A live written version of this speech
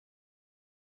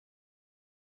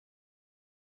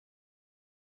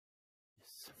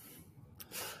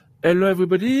Hello,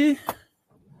 everybody.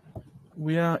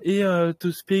 We are here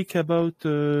to speak about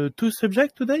two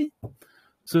subjects today.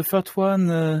 The first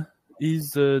one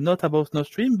is not about Nord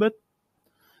Stream, but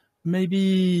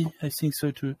maybe I think so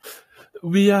too.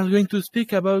 We are going to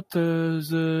speak about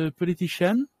the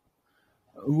politician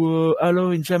who allow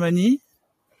in Germany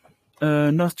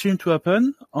Nord Stream to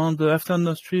happen, and after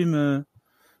Nord Stream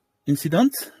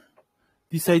incident,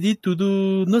 decided to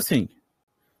do nothing.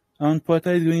 And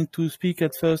Poeta is going to speak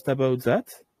at first about that.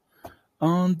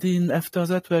 And then after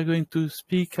that, we are going to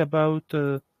speak about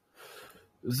the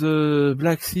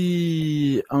Black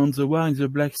Sea and the war in the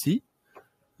Black Sea.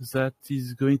 That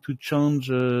is going to change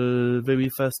very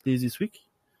fastly this week.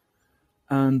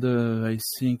 And I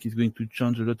think it's going to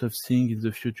change a lot of things in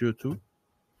the future too.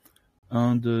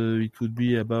 And it would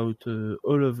be about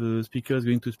all of the speakers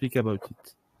going to speak about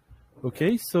it.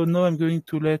 Okay, so now I'm going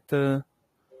to let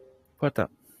Poeta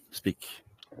speak.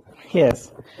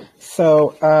 Yes.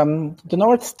 So the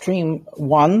Nord Stream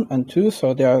 1 and 2,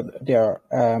 so there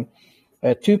are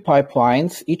two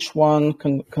pipelines. Each one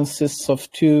consists of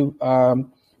two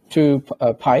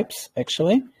pipes,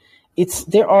 actually.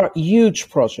 There are huge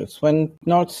projects. When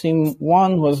Nord Stream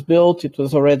 1 was built, it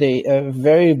was already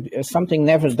something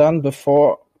never done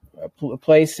before,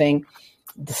 placing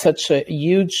such a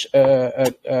huge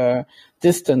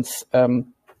distance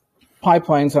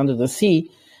pipelines under the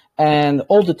sea. And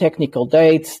all the technical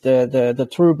dates, the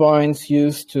turbines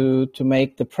used to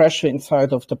make the pressure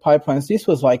inside of the pipelines, this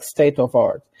was like state of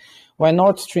art. When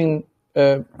Nord Stream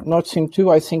 2,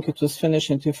 I think it was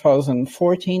finished in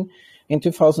 2014. In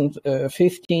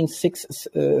 2015,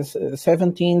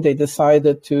 17, they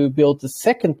decided to build the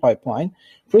second pipeline,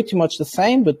 pretty much the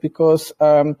same, but because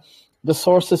the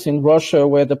sources in Russia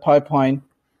where the pipeline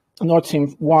Nord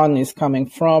Stream 1 is coming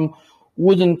from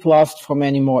wouldn't last for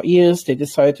many more years, they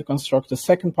decided to construct a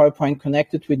second pipeline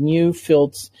connected with new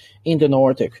fields in the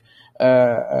Nordic,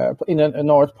 in the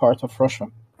north part of Russia.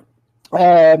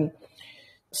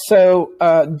 So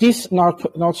this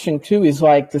Nord Stream 2 is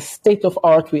like the state of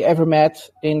art we ever met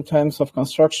in terms of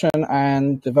construction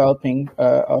and developing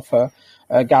of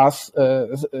a gas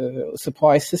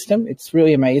supply system. It's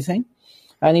really amazing.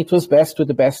 And it was best with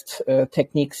the best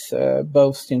techniques,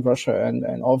 both in Russia and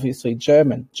obviously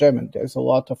German. There's a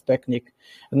lot of technique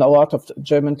and a lot of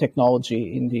German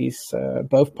technology in these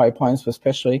both pipelines,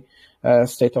 especially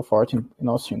state of art in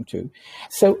Nord Stream 2.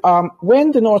 So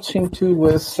when the Nord Stream 2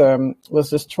 was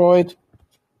destroyed,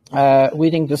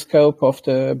 within the scope of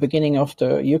the beginning of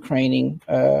the Ukrainian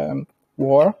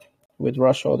war with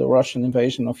Russia, or the Russian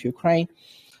invasion of Ukraine,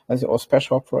 or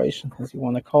special operation, as you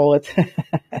want to call it.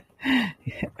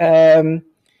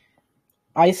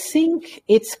 I think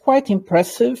it's quite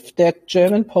impressive that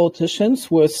German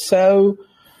politicians were so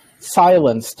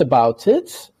silenced about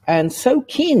it and so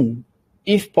keen,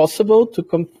 if possible,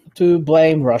 to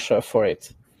blame Russia for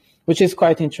it, which is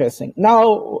quite interesting.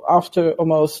 Now, after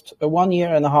almost 1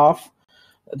 year and a half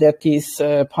that these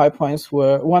pipelines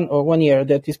were, 1 year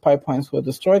that these pipelines were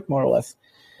destroyed, more or less,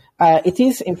 it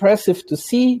is impressive to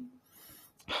see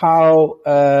how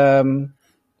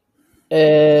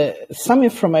some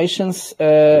informations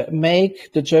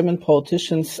make the German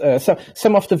politicians, so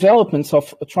some of the developments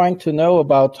of trying to know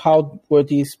about how were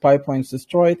these pipelines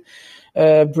destroyed,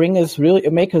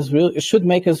 should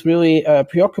make us really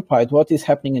preoccupied. What is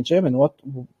happening in Germany?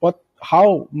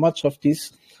 How much of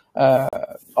this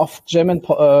of German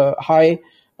high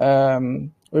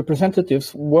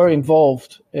representatives were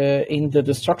involved in the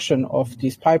destruction of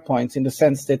these pipelines, in the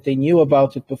sense that they knew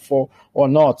about it before or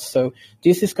not. So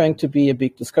this is going to be a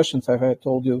big discussion. So I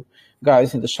told you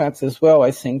guys in the chats as well.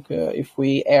 I think if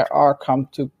we are come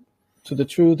to the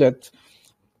truth that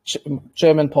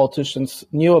German politicians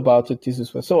knew about it, this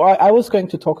is well. So I was going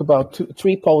to talk about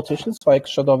three politicians, like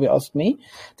Shadovi asked me,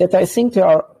 that I think they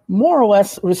are more or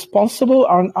less responsible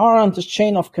and are on the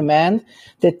chain of command,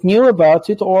 that knew about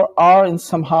it or are in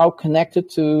somehow connected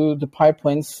to the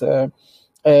pipelines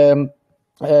in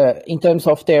terms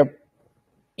of their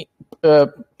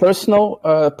personal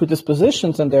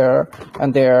predispositions and their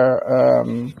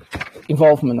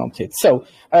involvement on it. So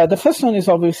the first one is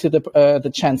obviously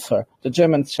the Chancellor, the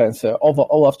German Chancellor,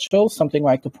 Olaf Scholz, something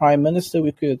like the Prime Minister.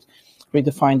 We could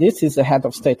redefine this. Is the head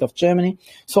of state of Germany.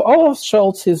 So Olaf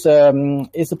Scholz is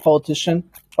a politician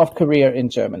of career in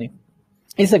Germany.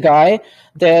 He's a guy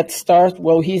that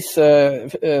he's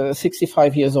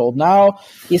 65 years old now.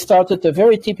 He started a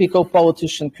very typical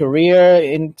politician career.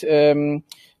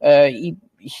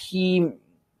 He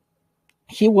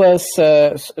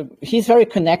he's very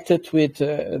connected with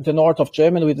the north of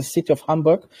Germany, with the city of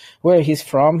Hamburg, where he's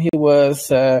from. He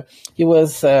was a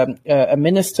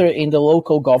minister in the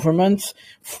local government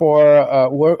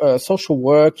for social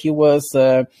work. He was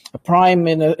a prime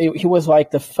minister. He was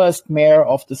like the first mayor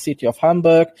of the city of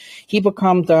Hamburg. He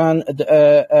became then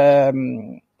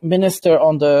minister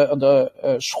on the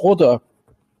Schroeder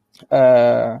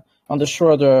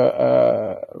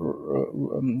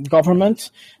government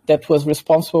that was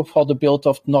responsible for the build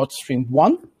of Nord Stream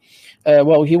 1.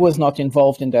 Well, he was not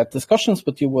involved in that discussions,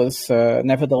 but he was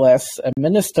nevertheless a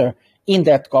minister in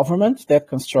that government that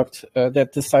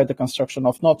decided the construction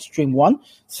of Nord Stream 1,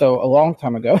 so a long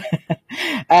time ago.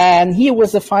 And he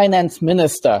was a finance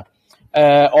minister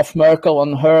of Merkel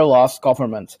on her last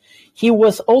government. He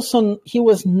was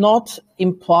not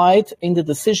implied in the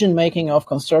decision making of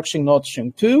constructing Nord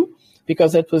Stream 2,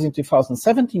 because that was in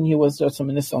 2017. He was also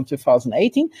minister in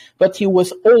 2018, but he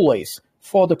was always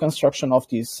for the construction of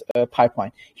this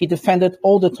pipeline. He defended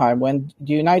all the time when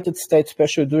the United States,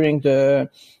 especially during the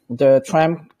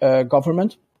Trump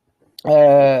government,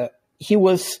 he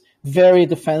was very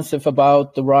defensive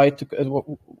about the right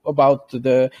about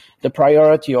the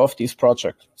priority of this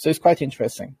project. So it's quite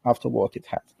interesting after what it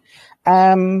had.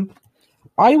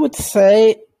 I would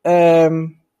say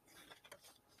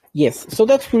yes. So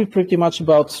that's pretty much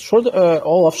about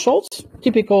Olaf Scholz.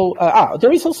 Typical.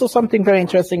 There is also something very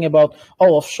interesting about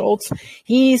Olaf Scholz.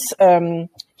 He's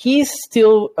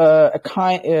still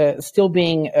still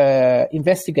being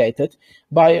investigated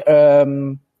by a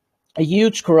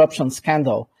huge corruption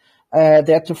scandal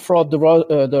that defraud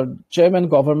the German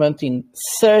government in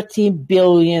 30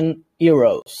 billion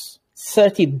euros.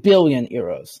 30 billion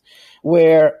euros,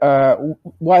 where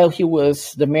while he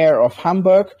was the mayor of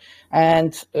Hamburg,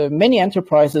 and many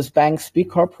enterprises, banks,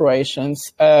 big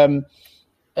corporations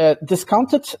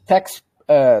discounted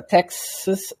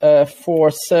taxes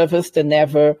for service they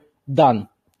never done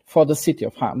for the city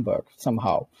of Hamburg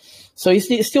somehow. So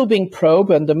he's still being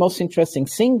probed, and the most interesting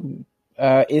thing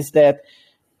is that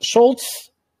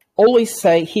Scholz always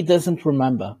say he doesn't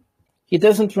remember. He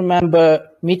doesn't remember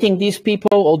meeting these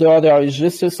people, although there are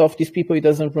registers of these people. He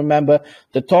doesn't remember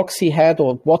the talks he had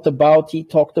or what about he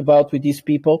talked about with these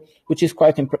people, which is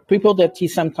quite impressive. People that he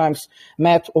sometimes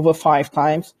met over 5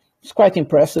 times. It's quite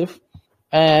impressive.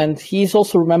 And he's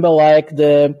also remember like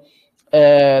the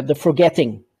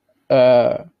forgetting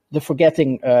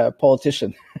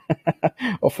politician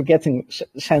or forgetting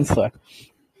chancellor.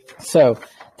 So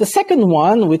the second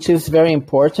one, which is very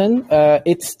important,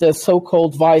 it's the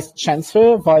so-called vice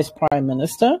chancellor, vice prime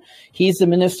minister. He's the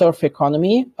minister of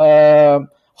economy, Robert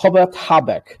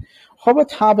Habeck.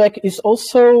 Robert Habeck is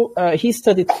also, he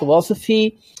studied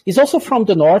philosophy. He's also from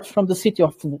the north, from the city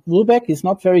of Lübeck. He's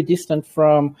not very distant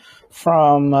from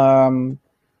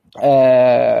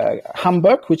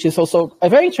Hamburg, which is also a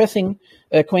very interesting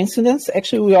coincidence.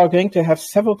 Actually, we are going to have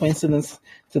several coincidences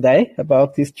today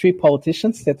about these 3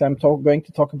 politicians that I'm going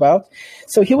to talk about.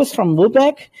 So he was from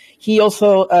Lübeck. He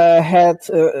also had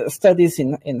studies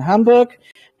in Hamburg,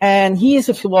 and he is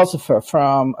a philosopher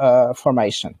from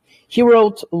formation. He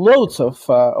wrote loads of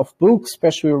books,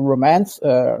 especially romance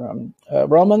with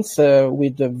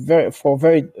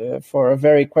for a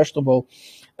very questionable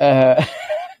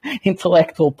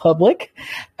intellectual public.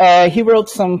 He wrote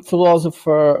some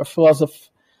philosophy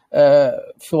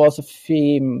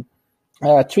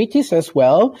treatise as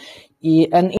well.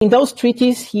 And in those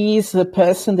treatises, he is a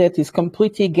person that is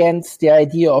completely against the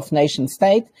idea of nation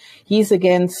state. He's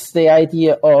against the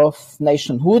idea of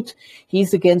nationhood.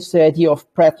 He's against the idea of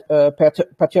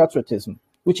patriotism,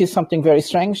 which is something very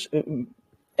strange,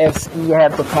 as you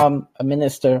have become a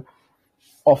minister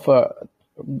of a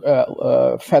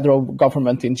federal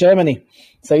government in Germany.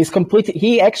 So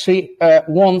he actually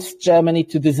wants Germany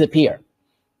to disappear.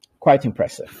 Quite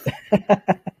impressive.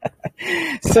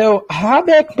 So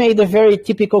Habeck made a very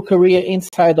typical career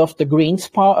inside of the Greens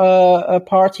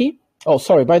party. Oh,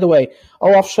 sorry, by the way,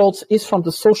 Olaf Scholz is from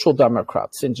the Social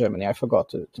Democrats in Germany. I forgot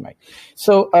to make.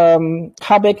 So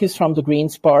Habeck is from the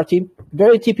Greens party.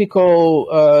 Very typical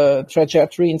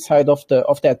trajectory inside of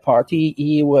that party.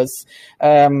 He was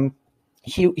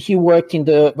he worked in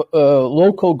the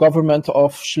local government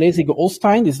of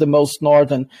Schleswig-Holstein. Is the most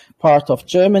northern part of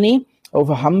Germany,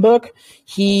 over Hamburg.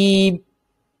 He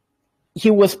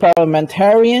was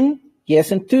parliamentarian.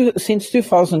 Yes, and since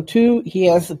 2002, he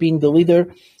has been the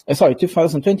leader.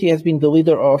 2020, he has been the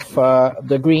leader of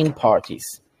the Green parties.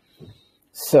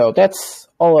 So that's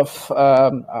all of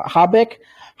Habeck.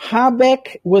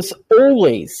 Habeck was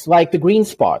always, like the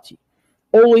Greens party,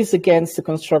 always against the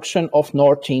construction of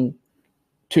Nord Stream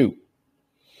 2.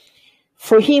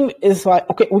 for him is like,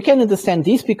 okay, we can understand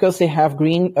this because they have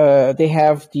they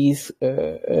have this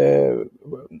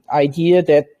idea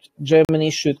that Germany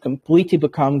should completely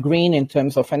become green in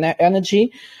terms of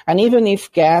energy. And even if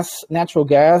natural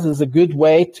gas is a good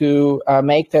way to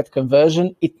make that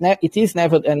conversion, it is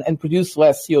never, and produce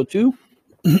less CO2.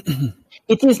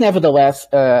 It is nevertheless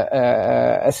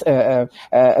a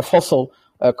fossil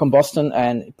combustion,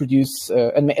 and produce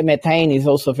and methane is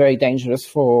also very dangerous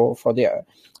for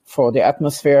the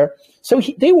atmosphere. So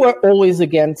they were always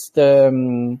against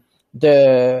the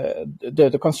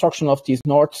construction of this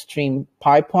Nord Stream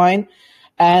pipeline,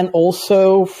 and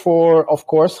also of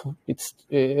course, it's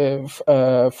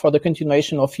for the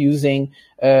continuation of using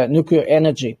nuclear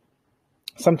energy,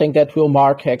 something that will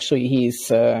mark actually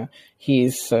the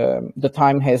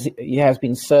time he has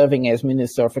been serving as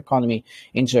Minister of Economy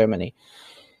in Germany.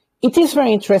 It is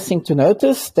very interesting to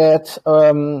notice that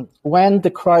when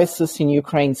the crisis in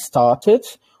Ukraine started,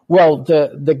 well,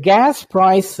 the gas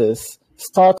prices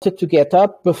started to get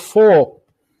up before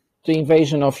the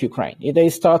invasion of Ukraine. They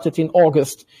started in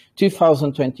August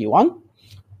 2021,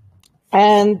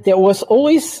 and there was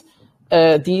always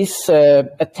this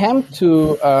attempt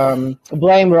to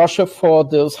blame Russia for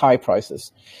those high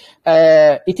prices.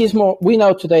 It is more. We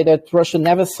know today that Russia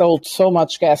never sold so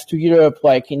much gas to Europe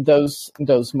like in those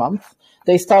months.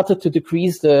 They started to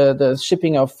decrease the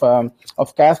shipping of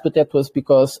gas, but that was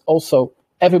because also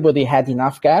everybody had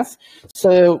enough gas.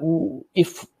 So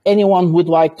if anyone would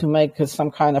like to make some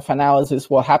kind of analysis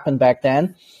what happened back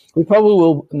then, we probably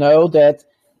will know that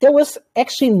there was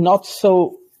actually not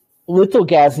so little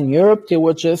gas in Europe. They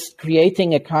were just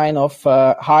creating a kind of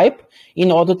hype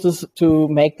in order to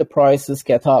make the prices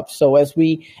get up. So as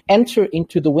we enter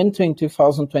into the winter in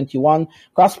 2021,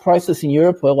 gas prices in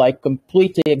Europe were like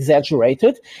completely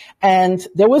exaggerated. And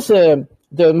there was the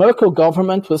Merkel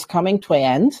government was coming to an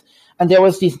end, and there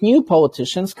was these new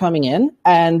politicians coming in,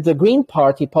 and the Green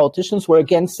Party politicians were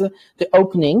against the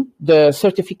opening, the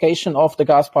certification of the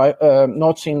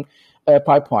Nord Stream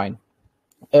pipeline.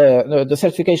 The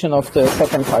certification of the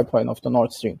second pipeline of the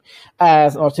Nord Stream,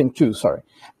 Nord Stream 2, sorry.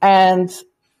 And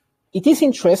it is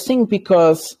interesting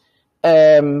because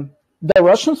the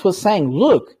Russians were saying,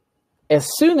 look, as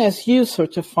soon as you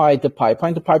certify the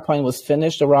pipeline was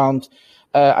finished around,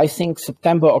 I think,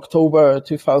 September, October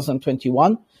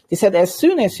 2021. They said, as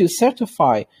soon as you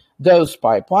certify those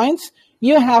pipelines,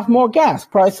 you have more gas,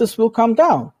 prices will come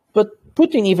down. But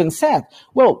Putin even said,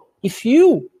 well, if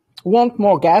you want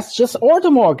more gas, just order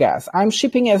more gas. I'm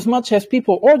shipping as much as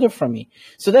people order from me.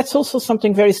 So that's also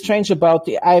something very strange about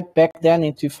back then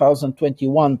in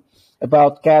 2021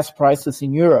 about gas prices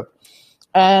in Europe.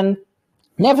 And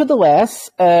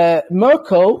nevertheless,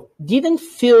 Merkel didn't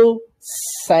feel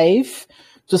safe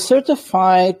to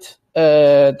certify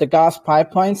the gas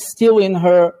pipelines still in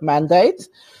her mandate.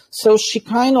 So she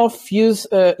kind of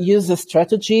used a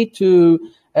strategy to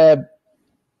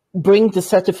bring the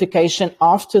certification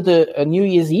after the New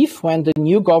Year's Eve, when the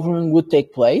new government would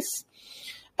take place.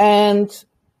 And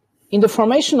in the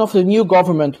formation of the new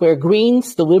government, where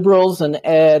Greens, the Liberals, and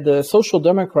the Social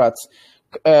Democrats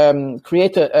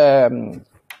create a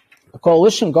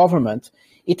coalition government,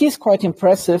 it is quite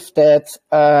impressive that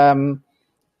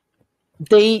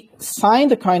they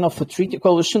signed a kind of a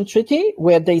coalition treaty,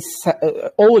 where they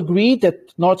all agree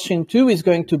that Nord Stream 2 is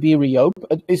going to be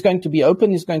is going to be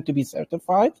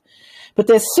certified. But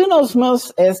as soon as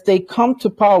they come to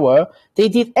power, they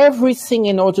did everything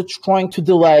in order to trying to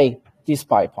delay this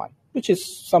pipeline, which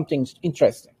is something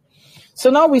interesting.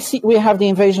 So now we have the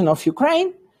invasion of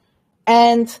Ukraine,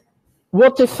 and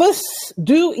what they first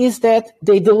do is that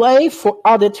they delay for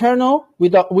ad eternum,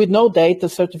 with no date, the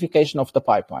certification of the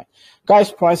pipeline.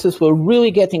 Gas prices were really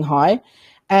getting high,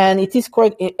 and it is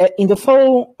quite, in the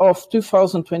fall of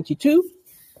 2022,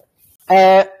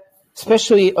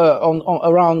 especially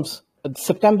around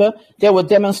September, there were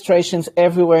demonstrations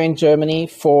everywhere in Germany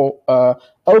for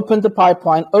open the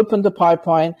pipeline.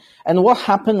 And what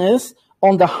happened is,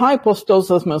 on the hype of those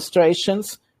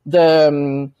demonstrations,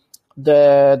 the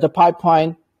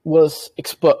pipeline was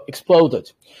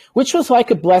exploded, which was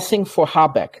like a blessing for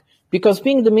Habeck, because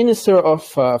being the Minister of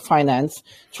Finance,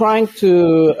 trying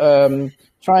to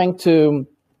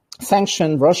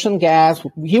sanction Russian gas,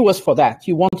 he was for that.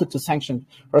 He wanted to sanction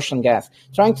Russian gas,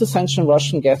 trying to sanction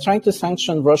Russian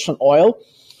oil.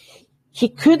 He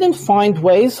couldn't find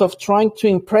ways of trying to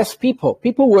impress people.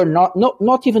 People were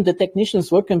not even the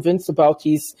technicians were convinced about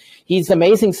his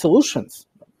amazing solutions.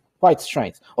 Quite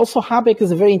strange. Also, Habeck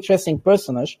is a very interesting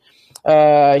personage.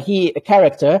 A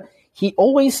character. He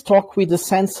always talked with a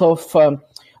sense of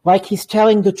like he's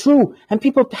telling the truth, and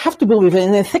people have to believe it.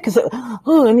 And they think,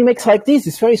 oh, and he makes like this.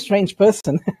 He's a very strange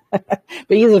person, but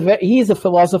he's a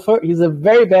philosopher. He's a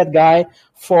very bad guy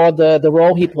for the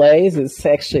role he plays. It's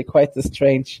actually quite a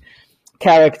strange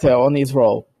character on his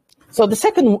role. So the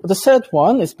third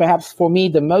one is perhaps for me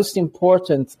the most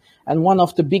important and one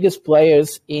of the biggest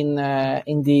players in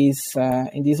this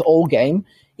whole game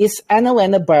is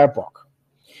Annalena Baerbock.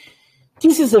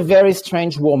 This is a very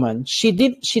strange woman. She's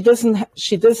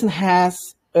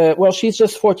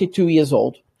just 42 years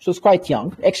old. She's quite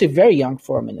young, actually very young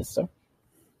for a minister.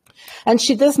 And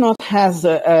she does not have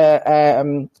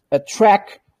a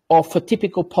track of a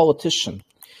typical politician.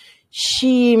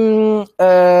 She's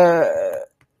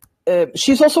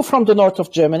also from the north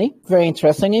of Germany, very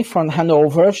interestingly, from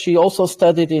Hanover. She also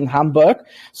studied in Hamburg.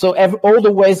 So all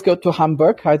the ways go to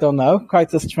Hamburg. I don't know,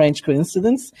 quite a strange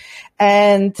coincidence.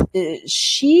 And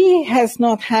she has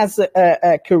not had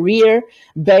a career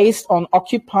based on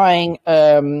occupying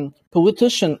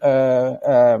politician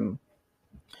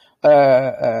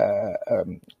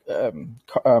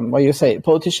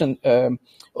politician,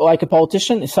 like a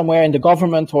politician somewhere in the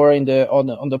government or on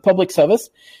the public service.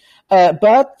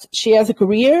 But she has a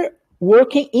career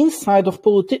working inside of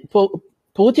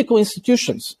political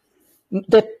institutions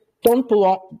that don't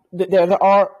belong, that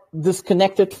are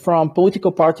disconnected from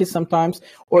political parties sometimes,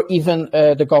 or even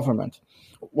the government,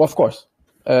 of course.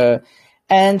 And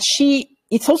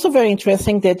it's also very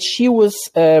interesting that she was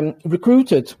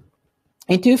recruited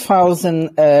in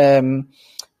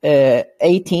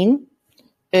 2018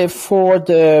 for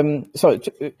the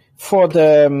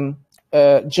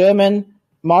German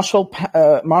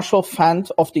Marshall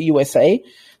Fund of the USA.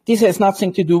 This has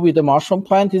nothing to do with the Marshall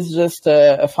Plan. This is just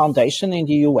a foundation in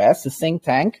the US, a think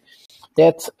tank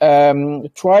that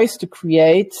tries to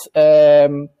create,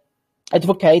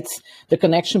 advocates the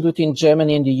connection between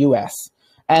Germany and the US.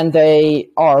 And they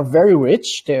are very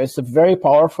rich. There's a very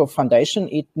powerful foundation.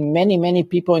 Many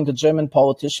people in the German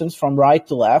politicians from right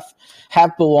to left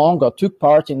have belonged or took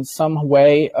part in some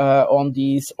way on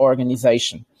this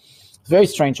organization. It's a very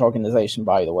strange organization,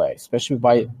 by the way, especially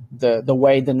by the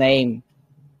way the name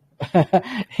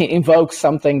invokes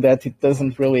something that it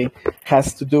doesn't really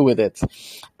has to do with it.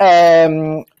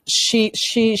 She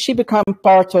became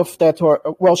part of that,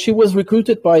 she was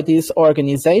recruited by this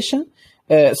organization.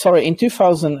 In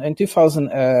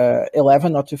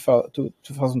 2011 or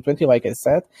 2020, like I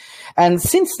said, and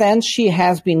since then she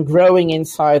has been growing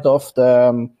inside of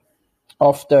the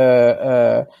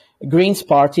Greens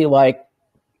Party. Like,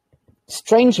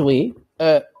 strangely,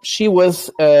 she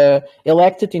was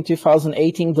elected in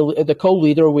 2018 the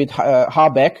co-leader with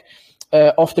Habeck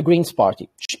of the Greens Party.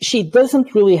 She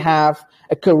doesn't really have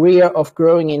a career of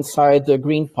growing inside the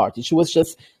Green Party. She was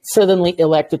just suddenly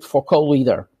elected for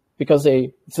co-leader. Because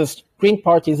the Green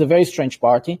Party is a very strange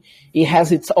party. It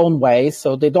has its own ways,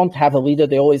 so they don't have a leader.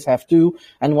 They always have two,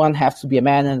 and one has to be a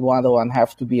man and one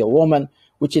has to be a woman,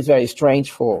 which is very strange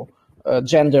for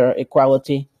gender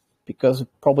equality, because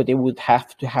probably they would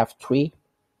have to have three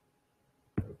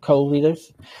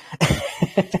co-leaders.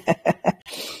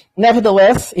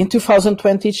 Nevertheless, in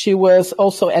 2020, she was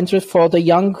also entered for the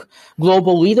Young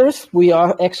Global Leaders. We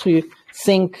are actually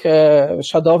think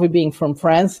Shadovi, being from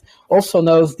France, also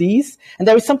knows these. And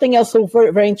there is something else so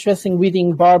very, very interesting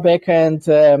reading Baerbock and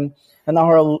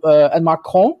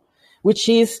Macron, which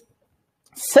is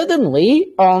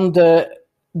suddenly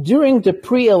during the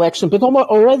pre-election, but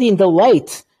already in the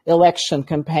late election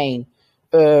campaign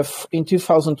in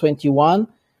 2021,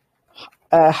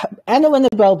 Annalena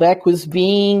Baerbock was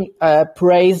being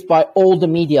praised by all the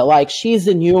media, like she's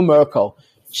the new Merkel.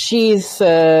 She's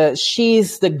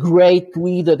the great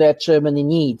leader that Germany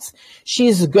needs.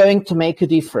 She's going to make a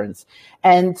difference.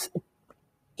 And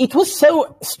it was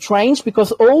so strange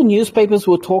because all newspapers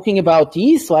were talking about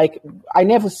this. Like, I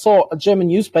never saw a German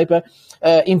newspaper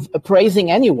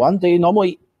praising anyone.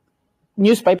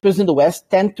 Newspapers in the West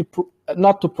tend to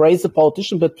not to praise the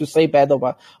politician, but to say bad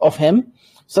of him.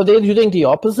 So they're doing the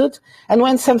opposite. And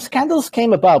when some scandals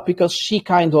came about because she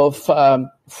kind of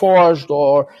forged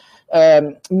or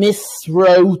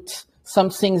miswrote some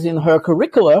things in her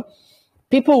curricula,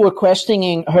 people were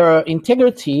questioning her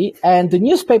integrity, and the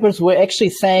newspapers were actually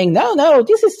saying, no,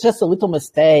 this is just a little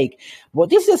mistake. Well,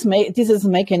 this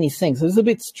doesn't make any sense. It's a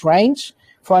bit strange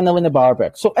for Annalena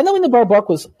Baerbock. So Annalena Baerbock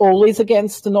was always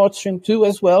against the Nord Stream 2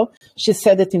 as well. She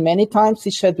said it in many times.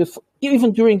 She said before,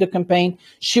 even during the campaign,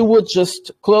 she would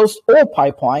just close all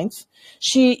pipelines.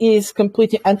 She is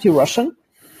completely anti-Russian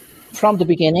from the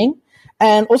beginning.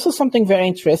 And also something very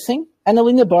interesting,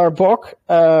 Annalena Baerbock,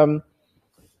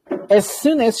 as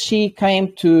soon as she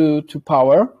came to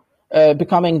power,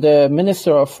 becoming the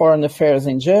Minister of Foreign Affairs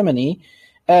in Germany,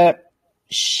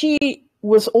 she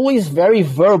was always very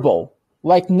verbal,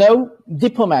 like no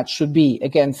diplomat should be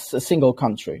against a single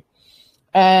country.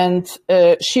 And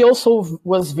she also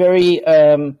was very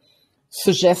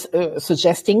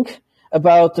suggesting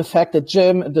about the fact that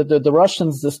the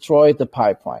Russians destroyed the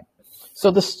pipeline.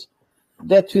 So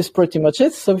that is pretty much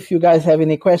it. So if you guys have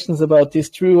any questions about these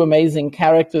true amazing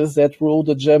characters that rule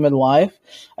the German life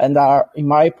and are, in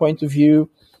my point of view,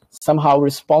 somehow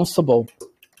responsible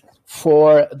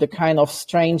for the kind of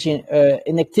strange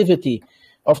inactivity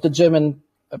of the German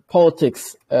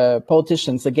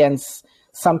politicians against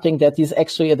something that is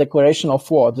actually a declaration of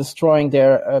war, destroying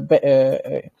their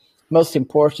most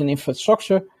important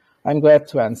infrastructure, I'm glad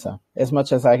to answer as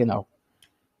much as I know.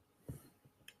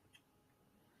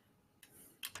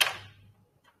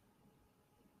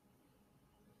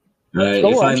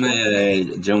 If I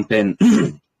may jump in.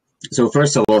 So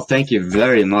first of all, thank you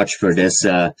very much for this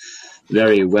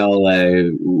very well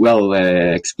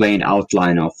explained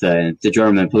outline of the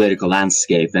German political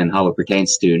landscape and how it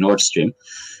pertains to Nord Stream.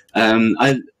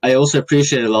 I also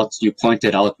appreciate a lot you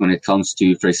pointed out when it comes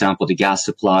to, for example, the gas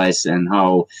supplies and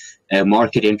how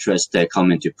market interests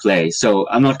come into play. So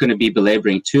I'm not going to be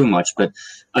belaboring too much, but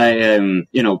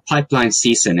pipeline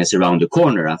season is around the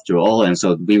corner after all, and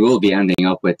so we will be ending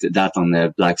up with that on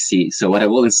the Black Sea. So what I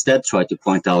will instead try to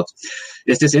point out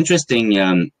is this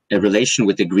interesting relation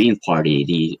with the Green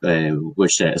Party,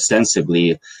 which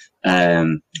ostensibly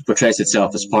portrays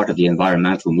itself as part of the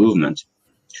environmental movement.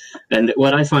 And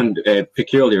what I find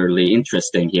peculiarly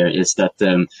interesting here is that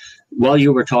while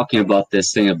you were talking about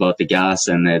this thing about the gas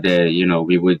and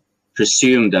we would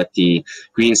presume that the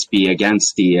Greens be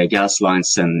against the gas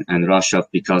lines and Russia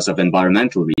because of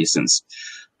environmental reasons.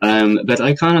 But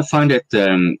I kind of find it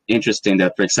interesting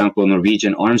that, for example,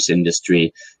 Norwegian arms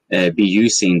industry be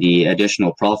using the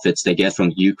additional profits they get from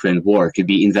the Ukraine war to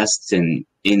be invested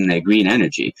in green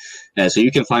energy. So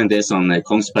you can find this on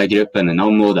Kongsberg Group and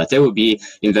Nammo, that they will be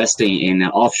investing in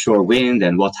offshore wind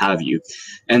and what have you.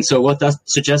 And so what that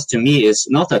suggests to me is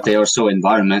not that they are so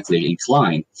environmentally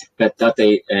inclined, but that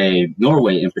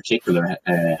Norway in particular,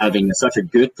 having such a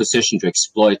good position to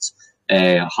exploit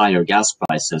higher gas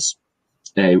prices,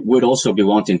 would also be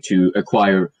wanting to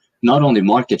acquire not only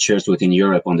market shares within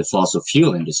Europe on the fossil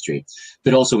fuel industry,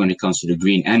 but also when it comes to the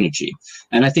green energy.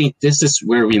 And I think this is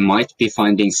where we might be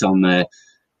finding some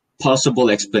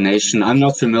possible explanation. I'm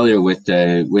not familiar with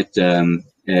Annalena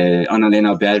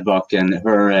Baerbock and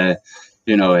her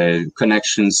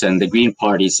connections and the Green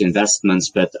Party's investments,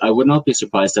 but I would not be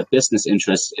surprised that business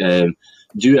interests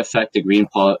do affect the Green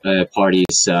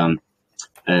Party's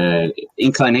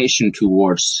inclination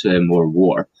towards more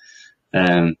war.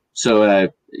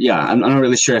 Yeah, I'm not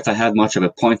really sure if I had much of a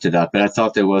point to that, but I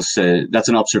thought there was that's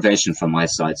an observation from my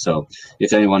side. So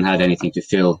if anyone had anything to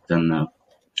fill, then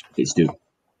please do.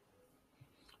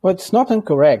 Well, it's not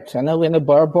incorrect. Annalena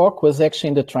Baerbock was actually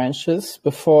in the trenches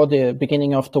before the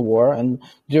beginning of the war and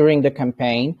during the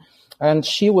campaign. And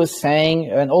she was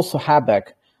saying, and also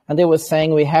Habeck, and they were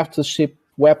saying we have to ship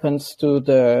weapons to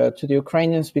the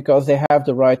Ukrainians because they have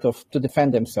the right to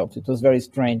defend themselves. It was very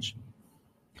strange.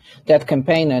 That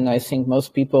campaign, and I think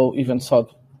most people even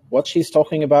thought what she's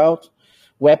talking about,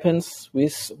 weapons.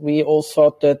 We all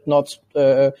thought that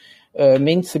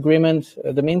Minsk agreement,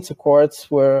 the Minsk Accords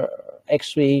were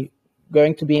actually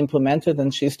going to be implemented,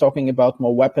 and she's talking about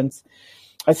more weapons.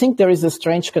 I think there is a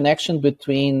strange connection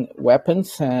between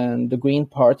weapons and the Green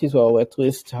Parties, well, at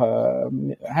least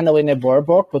Annalena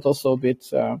Baerbock, but also a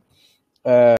bit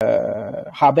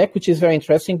Habeck, which is very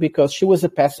interesting because she was a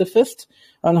pacifist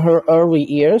on her early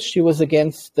years. She was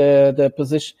against the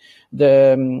position,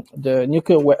 the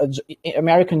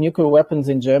American nuclear weapons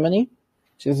in Germany,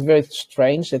 which is very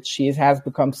strange that she has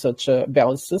become such a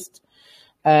bellicist.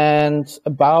 And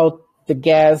about the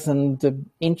gas and the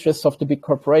interests of the big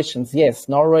corporations, yes,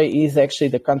 Norway is actually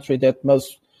the country that the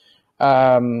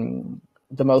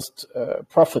most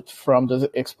profit from the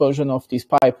explosion of these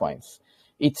pipelines.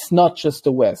 It's not just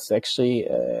the West. Actually,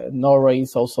 Norway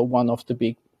is also one of the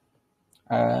big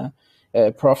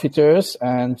profiteers.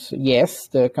 And yes,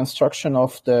 the construction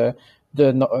of the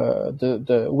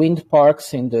wind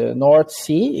parks in the North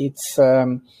Sea,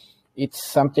 it's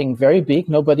something very big.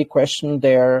 Nobody questioned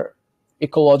their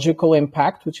ecological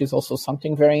impact, which is also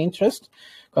something very interesting.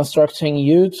 Constructing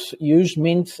huge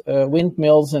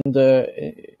windmills in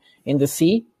the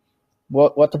sea.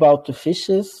 What about the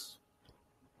fishes?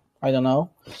 I don't know.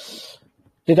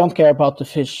 They don't care about the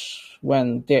fish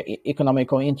when their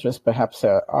economical interests perhaps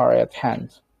are at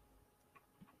hand.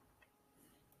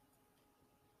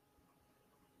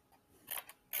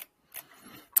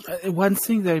 One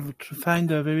thing that I find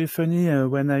very funny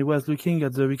when I was looking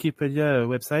at the Wikipedia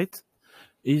website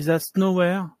is that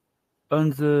nowhere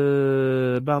on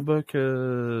the Barbuck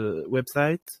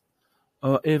website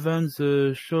or even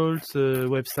the Scholz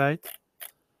website,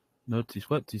 not this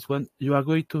one, you are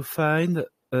going to find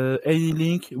any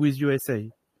link with USA.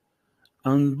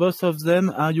 And both of them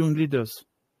are young leaders.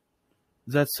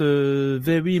 That's a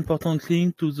very important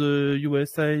link to the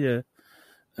USA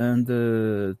and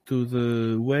to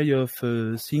the way of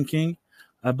thinking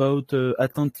about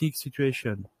Atlantic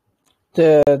situation.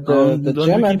 The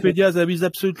German Wikipedia, there is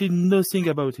absolutely nothing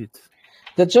about it.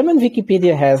 The German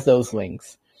Wikipedia has those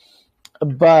links,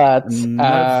 but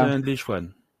not the English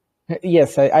one.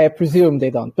 Yes, I presume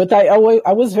they don't. But I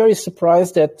was very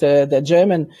surprised that the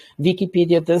German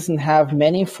Wikipedia doesn't have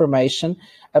many information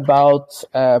about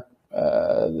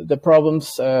the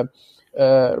problems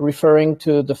referring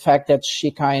to the fact that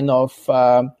she kind of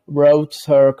wrote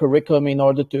her curriculum in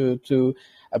order to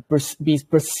be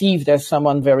perceived as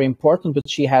someone very important, but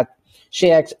she had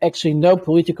actually no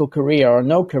political career or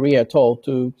no career at all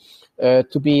to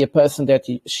be a person that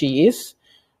she is.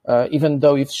 Even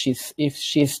though if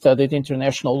she studied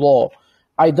international law,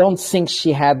 I don't think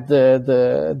she had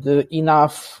the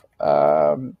enough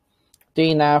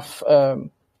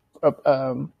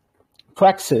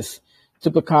praxis to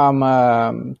become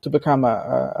a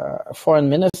foreign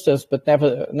minister. But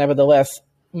nevertheless,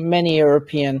 many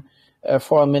European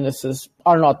foreign ministers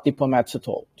are not diplomats at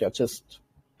all. They're just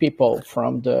people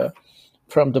from the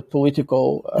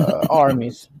political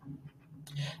armies.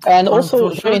 And also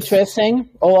very interesting,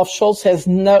 Olaf Scholz's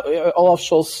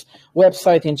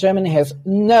website in Germany has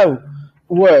no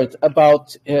word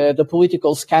about the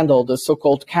political scandal, the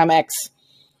so-called Camex,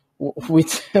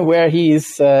 where he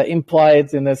is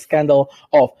implied in a scandal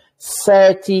of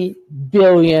 30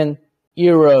 billion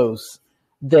euros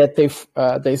that they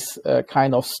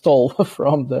kind of stole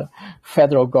from the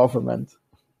federal government.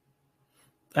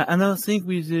 Another thing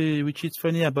which is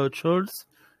funny about Scholz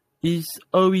is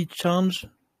how he changed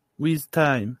with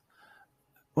time.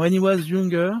 When he was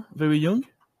younger, very young,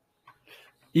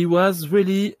 he was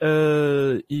really,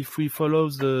 if we follow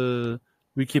the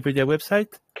Wikipedia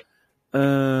website,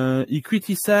 he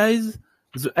criticized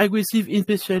the aggressive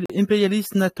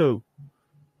imperialist NATO.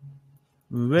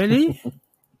 Really?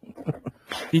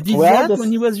 He did that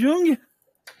when he was young?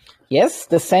 Yes,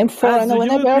 the same for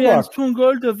Annalena Baerbock. The European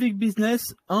stronghold of big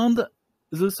business and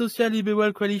the social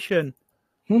liberal coalition.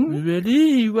 Mm-hmm.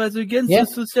 Really? He was against the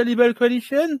social liberal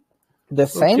coalition? The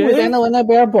same with Annalena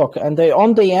Baerbock. And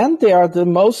on the end, they are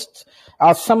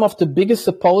some of the biggest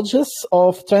apologists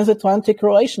of transatlantic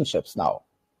relationships now.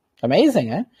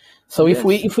 Amazing, eh? So if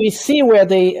we see where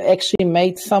they actually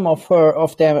made some of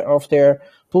their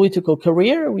political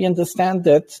career, we understand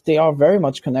that they are very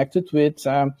much connected with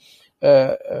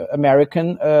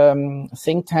American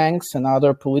think tanks and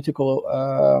other political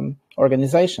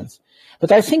organizations.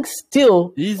 But I think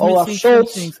still Olaf Scholz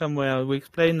something somewhere. We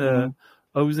explain how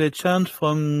they changed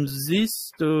from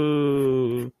this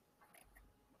to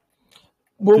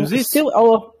this. Still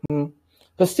Olaf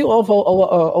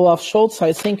Scholz,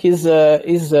 I think, is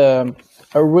a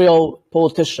real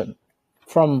politician.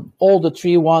 From all the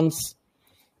three ones,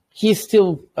 he's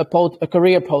still a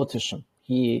career politician.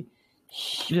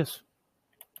 Yes,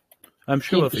 I'm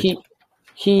sure of it.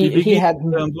 He had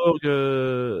Hamburg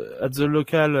at the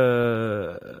local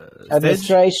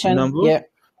administration, in Hamburg,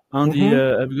 and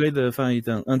the upgrade,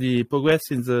 and the progress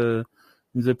in the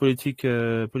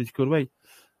political way.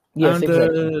 Yes,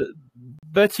 exactly.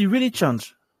 But he really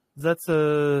changed. That's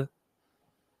Olaf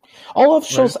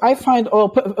Scholz. I find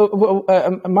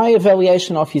my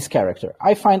evaluation of his character.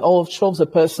 I find Olaf Scholz a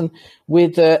person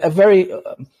with a very.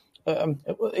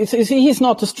 He's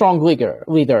not a strong leader.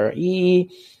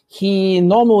 He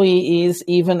normally is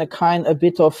even a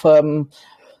bit of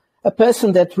a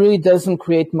person that really doesn't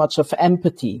create much of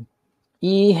empathy.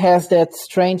 He has that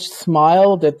strange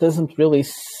smile that doesn't really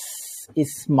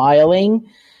is smiling.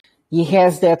 He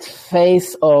has that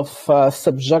face of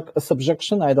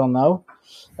subjection. I don't know.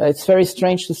 It's very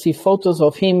strange to see photos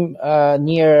of him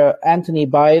near Anthony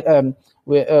Biden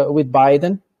with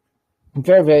Biden.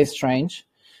 Very, very strange.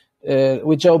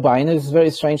 With Joe Biden, it's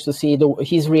very strange to see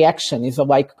his reaction is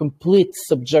like complete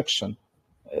subjection,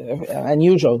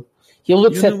 unusual. He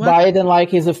looks at Biden like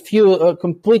he's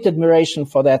complete admiration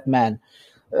for that man.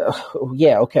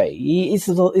 He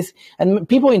is, and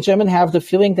people in Germany have the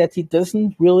feeling that he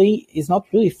is not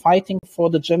really fighting for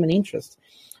the German interest.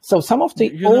 So some of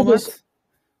the oldest,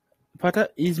 Pata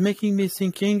is making me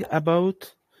thinking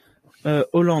about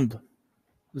Hollande,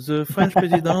 the French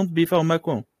president before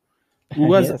Macron, who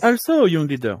was also a young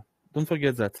leader. Don't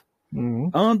forget that. Mm-hmm.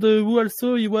 And who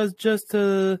also, he was just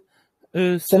some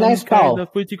nice kind pal.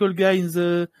 of political guy in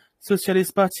the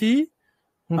Socialist Party.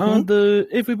 Mm-hmm. And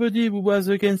everybody who was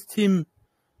against him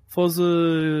for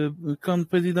the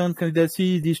president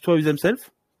candidacy destroyed themselves.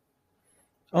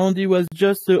 And he was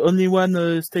just the only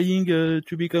one staying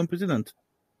to become president.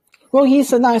 Well,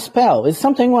 he's a nice pal. It's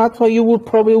something like what you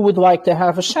would like to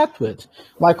have a chat with,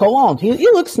 like Hollande. He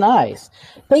looks nice,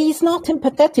 but he's not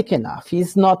empathetic enough.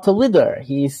 He's not a leader.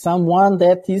 He's someone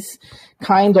that is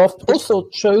kind of also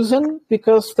chosen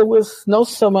because there was no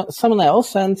someone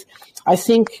else. And I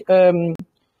think the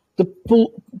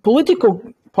political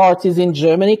parties in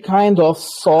Germany kind of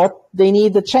thought they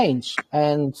need a change,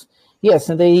 and yes,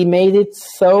 and they made it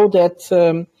so that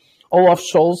Olaf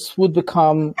Scholz would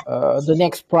become the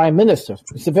next prime minister.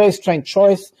 It's a very strange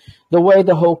choice. The way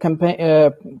the whole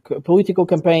campaign, political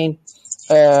campaign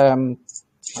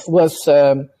was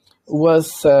done,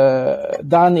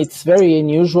 it's very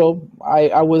unusual.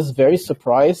 I was very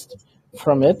surprised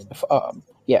from it.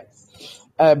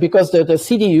 Because the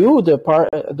CDU,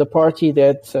 the party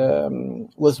that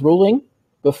was ruling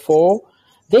before,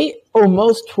 they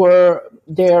almost were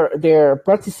their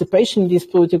participation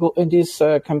in this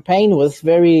campaign was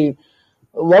very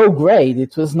low grade.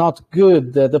 It was not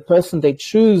good. The person they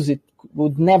choose, it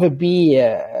would never be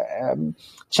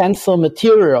chancellor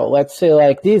material, let's say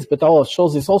like this. But Olaf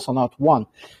Scholz is also not one.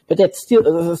 But that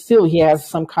still he has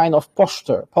some kind of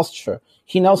posture.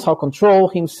 He knows how to control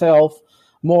himself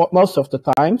most of the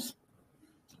times.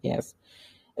 Yes.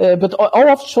 But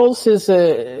Olaf Scholz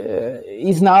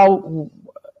is now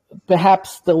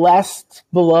perhaps the last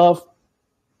beloved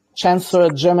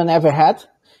chancellor Germany ever had.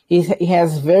 He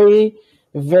has very,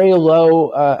 very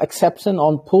low acceptance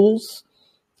on polls.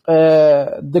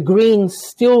 The Greens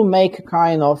still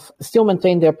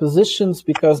maintain their positions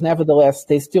because nevertheless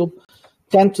they still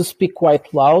tend to speak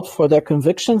quite loud for their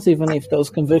convictions, even if those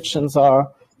convictions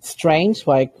are strange,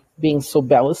 like being so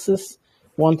bellicist,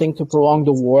 wanting to prolong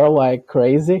the war like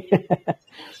crazy.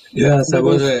 Yes, I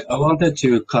wanted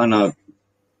to kind of,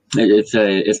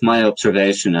 if my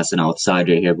observation as an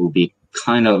outsider here would be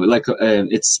kind of like,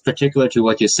 it's particular to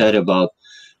what you said about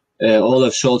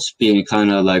Olaf Scholz being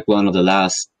kind of like one of the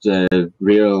last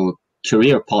real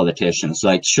career politicians.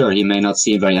 Like, sure, he may not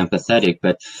seem very empathetic,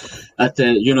 but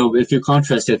if you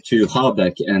contrast it to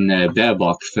Habeck and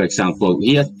Baerbock, for example,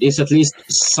 he is at least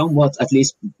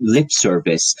lip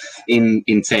service in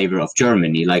favor of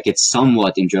Germany. Like, it's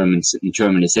somewhat in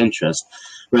Germany's interest.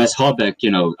 Whereas Habeck,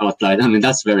 outlined, I mean,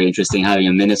 that's very interesting, having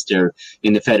a minister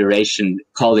in the federation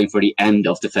calling for the end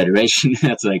of the federation.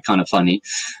 That's like kind of funny.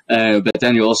 But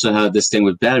then you also have this thing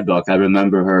with Baerbock. I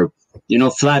remember her,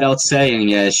 flat out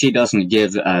saying she doesn't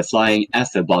give a flying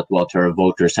F about what her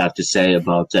voters have to say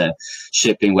about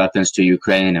shipping weapons to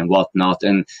Ukraine and whatnot.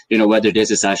 And, whether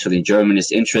this is actually in Germany's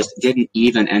interest didn't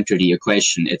even enter the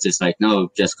equation. It's just like,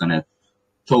 no, just going to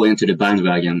pull into the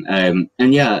bandwagon.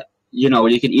 And yeah, you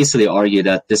can easily argue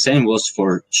that the same was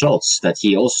for Scholz, that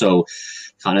he also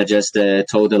kind of just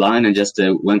towed the line and just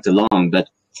went along. But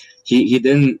he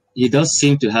does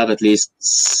seem to have at least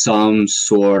some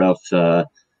sort of, I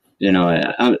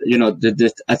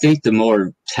think the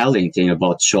more telling thing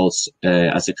about Scholz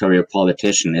as a career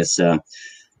politician is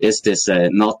this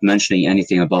not mentioning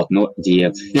anything about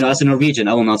as a Norwegian,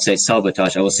 I will not say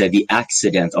sabotage, I will say the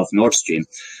accident of Nord Stream.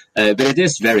 But it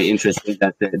is very interesting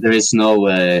that there is no,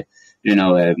 there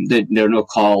are no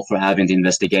call for having the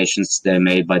investigations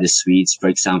made by the Swedes, for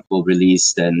example,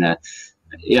 released. And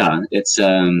it's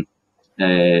I'm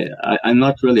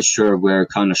not really sure where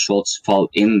kind of Scholz fall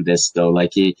in this though.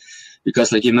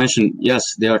 Because like you mentioned, yes,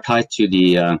 they are tied to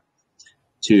the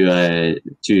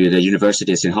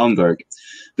universities in Hamburg,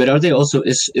 but are they also?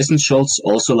 Isn't Scholz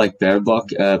also like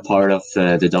Baerbock part of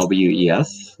the WEF,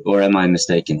 or am I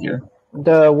mistaken here?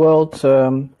 The World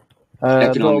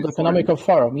Economic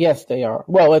Forum. Yes, they are.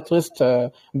 Well, at least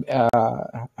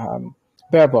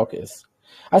Baerbock is.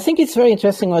 I think it's very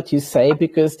interesting what you say,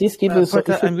 because this gives us...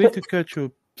 I'm going to cut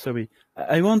you. Sorry.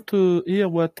 I want to hear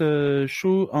what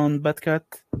Shu and Batcat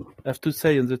have to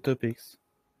say on the topics.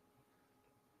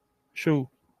 Shu,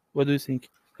 what do you think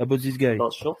about this guy?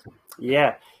 About Schultz?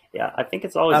 Yeah. I think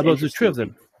it's always about the three of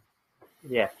them.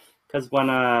 Yeah, because when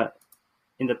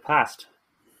in the past,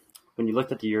 when you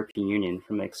looked at the European Union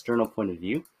from an external point of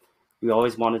view, we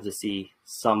always wanted to see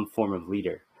some form of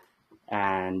leader.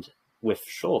 And with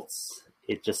Scholz,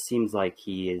 it just seems like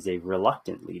he is a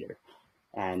reluctant leader.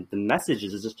 And the message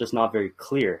is just not very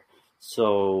clear.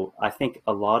 So I think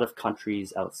a lot of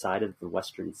countries outside of the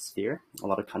Western sphere, a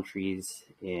lot of countries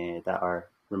that are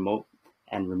remote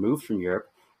and removed from Europe,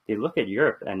 they look at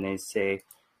Europe and they say,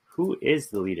 who is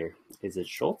the leader? Is it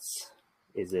Scholz?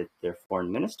 Is it their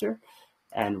foreign minister?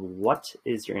 And what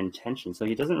is your intention? So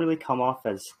he doesn't really come off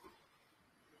as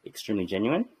extremely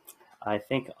genuine. I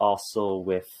think also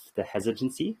with the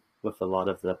hesitancy, with a lot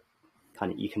of the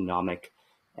kind of economic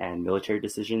and military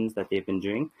decisions that they've been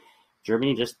doing,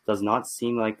 Germany just does not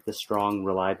seem like the strong,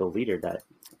 reliable leader that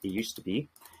it used to be.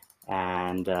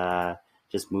 And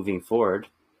just moving forward,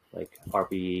 like, are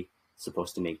we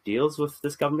supposed to make deals with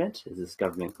this government? Is this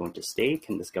government going to stay?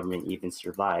 Can this government even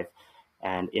survive?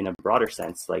 And in a broader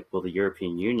sense, like, will the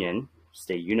European Union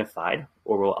stay unified,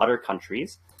 or will other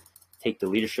countries take the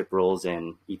leadership roles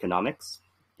in economics,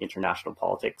 international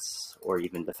politics, or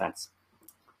even defense?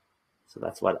 So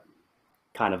that's what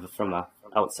kind of from an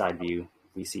outside view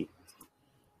we see.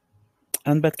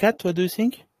 And Batcat, what do you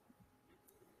think?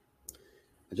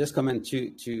 I just comment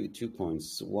two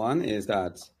points. One is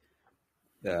that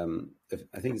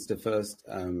I think it's the first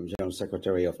General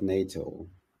Secretary of NATO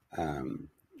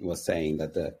was saying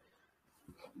that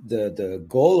the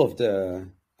goal of the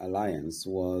alliance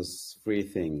was three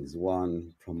things.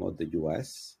 One, promote the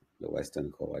US, the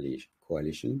Western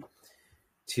coalition.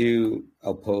 Two,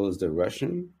 oppose the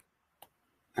Russian.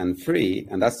 And three,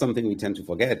 and that's something we tend to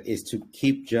forget, is to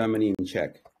keep Germany in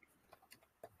check.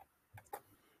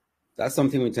 That's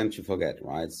something we tend to forget,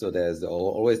 right? So there's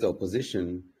always the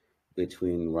opposition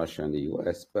between Russia and the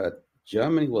US, but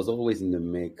Germany was always in the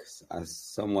mix as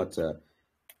somewhat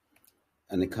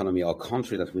an economy or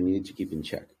country that we need to keep in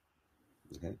check.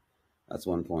 Okay, that's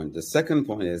one point. The second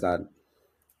point is that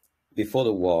before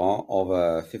the war,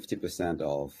 over 50%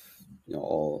 of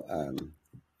all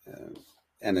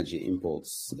energy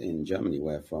imports in Germany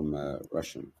were from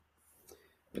Russian,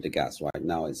 with the gas. Right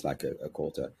now, it's like a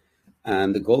quarter.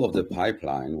 And the goal of the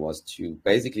pipeline was to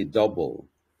basically double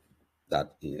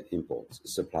that import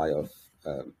supply of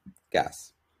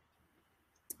gas,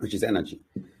 which is energy.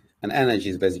 And energy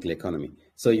is basically economy.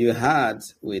 So you had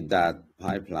with that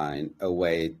pipeline a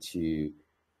way to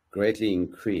greatly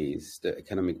increase the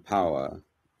economic power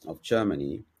of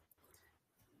Germany,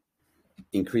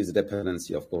 increase the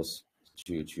dependency, of course,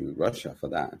 to Russia for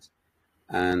that,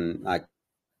 and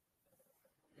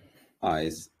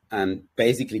and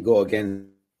basically go against.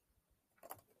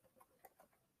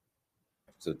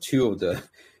 So two of the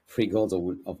three goals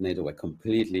of NATO were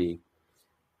completely,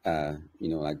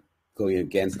 going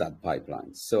against that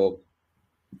pipeline. So,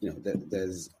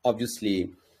 there's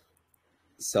obviously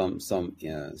some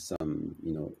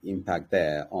impact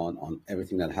there on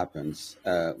everything that happens.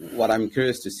 What I'm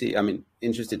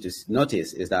interested to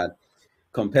notice is that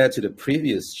compared to the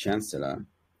previous chancellor,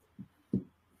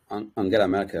 Angela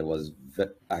Merkel was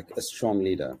like a strong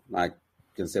leader. Like,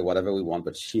 you can say whatever we want,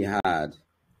 but she had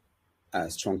a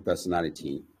strong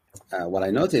personality. What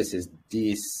I noticed is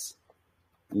this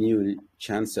new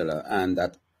chancellor and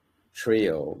that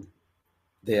trio,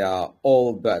 they are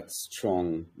all but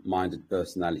strong-minded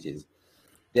personalities.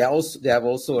 They have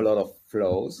also a lot of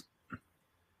flaws.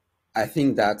 I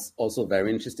think that's also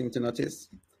very interesting to notice.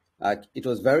 Like, it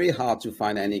was very hard to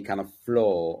find any kind of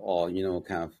flaw or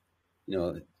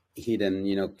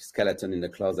hidden skeleton in the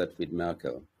closet with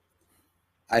Merkel.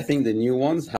 I think the new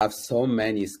ones have so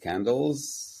many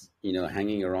scandals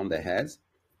hanging around their heads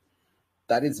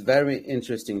that it's very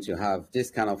interesting to have this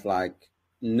kind of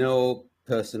no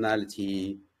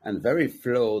personality and very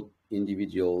flawed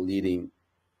individual leading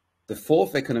the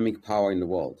fourth economic power in the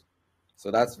world.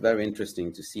 So that's very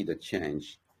interesting to see the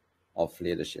change of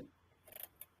leadership.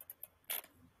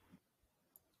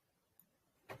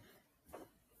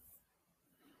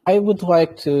 I would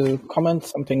like to comment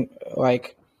something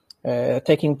like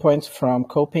taking points from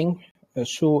Coping,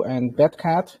 Shu, and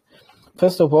Batcat.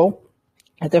 First of all,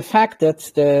 the fact that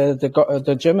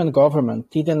the German government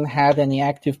didn't have any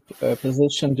active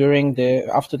position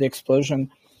after the explosion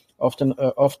of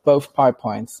both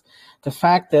pipelines, the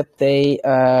fact that they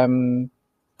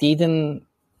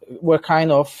were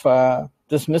kind of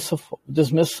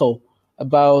dismissal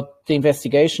about the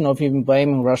investigation of even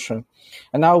blaming Russia,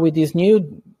 and now with these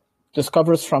new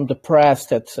discoveries from the press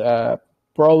that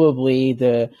probably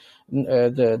the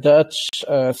Dutch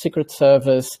Secret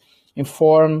Service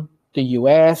informed the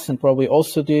US and probably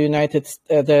also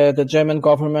the German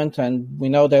government, and we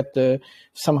know that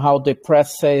somehow the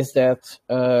press says that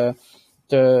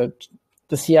the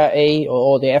CIA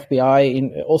or the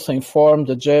FBI also informed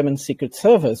the German Secret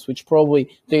Service, which probably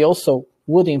they also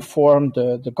would inform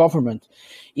the government.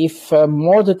 If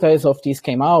more details of this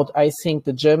came out, I think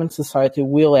the German society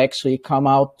will actually come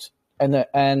out and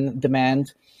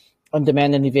demand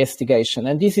an investigation,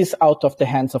 and this is out of the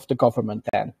hands of the government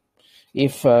then.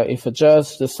 if a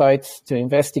judge decides to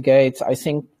investigate, I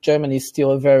think Germany is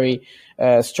still a very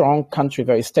strong country,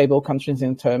 very stable country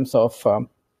in terms of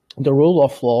the rule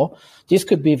of law. This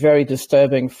could be very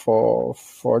disturbing for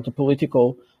the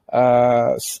political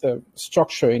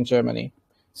structure in Germany.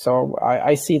 So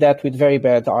I see that with very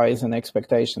bad eyes and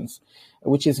expectations,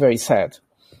 which is very sad.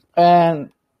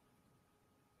 And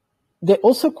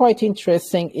also quite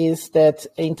interesting is that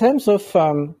in terms of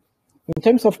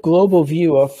global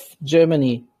view of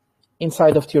Germany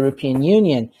inside of the European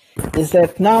Union, is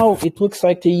that now it looks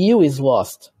like the EU is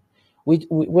lost.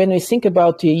 When we think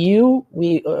about the EU,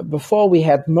 before we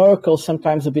had Merkel,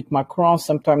 sometimes a bit Macron,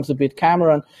 sometimes a bit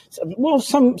Cameron, well,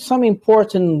 some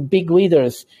important big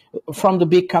leaders from the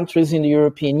big countries in the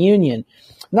European Union.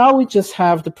 Now we just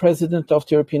have the president of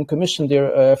the European Commission,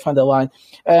 von der Leyen,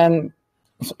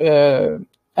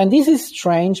 and this is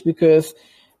strange because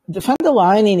the von der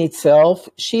Leyen in itself,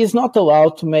 she is not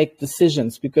allowed to make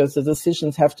decisions because the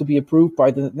decisions have to be approved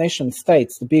by the nation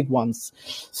states, the big ones.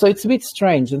 So it's a bit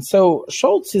strange. And so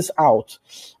Scholz is out.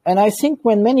 And I think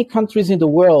when many countries in the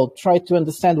world try to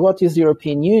understand what is the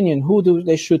European Union,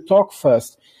 they should talk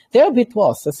first, they're a bit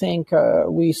lost. I think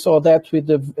we saw that with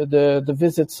the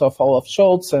visits of Olaf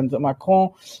Scholz and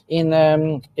Macron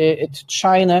to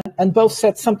China, and both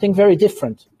said something very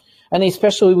different. And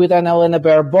especially with Annalena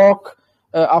Baerbock,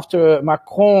 after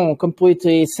Macron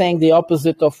completely saying the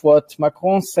opposite of what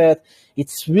Macron said,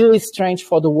 it's really strange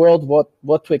for the world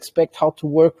what to expect, how to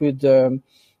work with the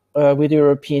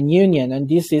European Union, and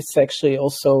this is actually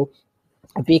also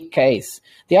a big case.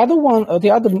 The other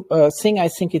thing I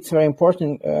think it's very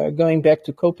important, going back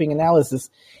to coping analysis,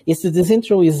 is the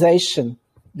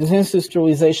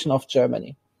desindustrialization of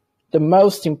Germany, one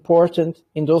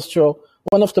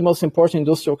of the most important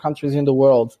industrial countries in the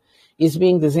world, is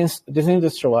being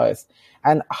disindustrialized.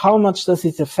 And how much does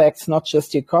it affect not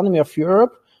just the economy of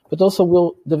Europe, but also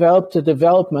will develop the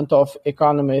development of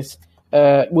economies,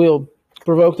 will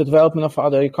provoke the development of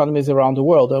other economies around the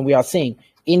world. And we are seeing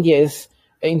India is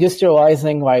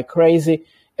industrializing like crazy.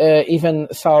 Even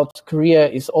South Korea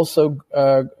is also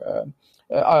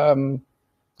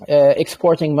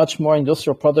exporting much more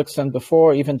industrial products than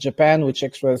before. Even Japan, which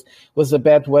was a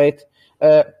bad weight.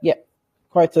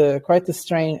 Quite a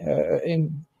strange.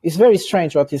 It's very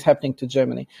strange what is happening to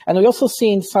Germany, and we also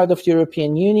see inside of the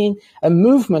European Union a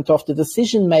movement of the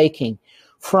decision making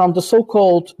from the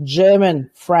so-called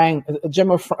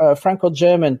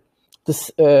Franco-German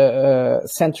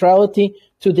centrality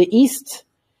to the east,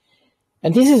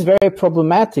 and this is very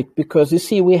problematic because you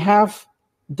see we have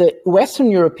the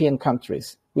Western European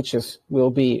countries, which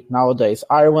will be nowadays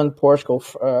Ireland, Portugal,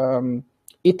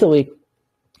 Italy,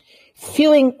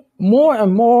 feeling more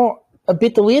and more a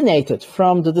bit alienated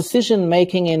from the decision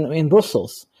making in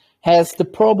Brussels, as the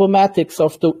problematics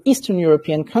of the Eastern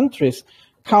European countries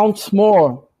counts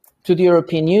more to the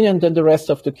European Union than the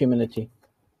rest of the community.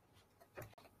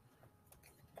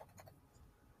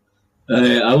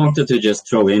 I wanted to just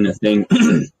throw in a thing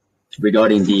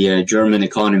regarding the German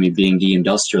economy being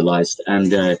deindustrialized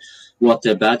and what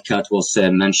the Bad Cat was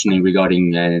mentioning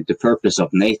regarding the purpose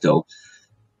of NATO.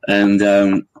 And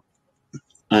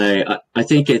I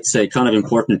think it's kind of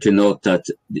important to note that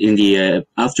in the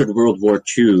after World War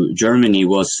II, Germany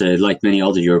was, like many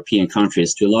other European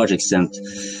countries, to a large extent,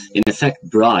 in effect,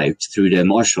 bribed through the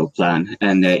Marshall Plan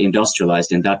and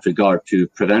industrialized in that regard to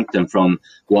prevent them from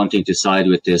wanting to side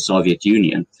with the Soviet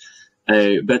Union.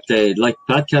 But like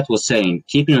Bad Cat was saying,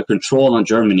 keeping a control on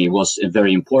Germany was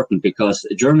very important because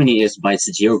Germany is, by its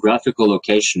geographical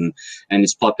location and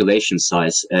its population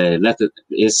size,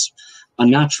 is a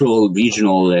natural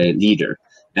regional leader.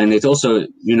 And it also,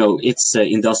 its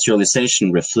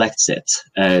industrialization reflects it.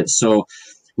 So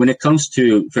when it comes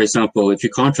to, for example, if you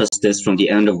contrast this from the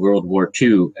end of World War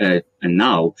II and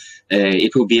now,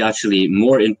 it will be actually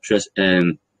more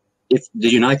if the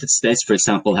United States, for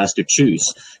example, has to choose,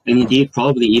 and indeed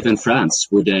probably even France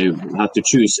would have to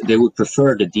choose, they would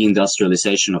prefer the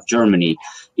deindustrialization of Germany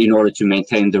in order to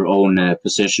maintain their own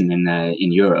position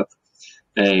in Europe.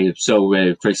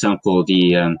 For example,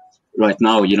 right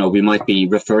now, we might be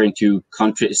referring to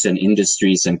countries and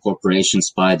industries and corporations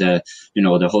by the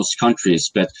host countries.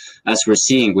 But as we're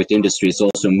seeing with industries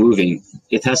also moving,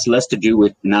 it has less to do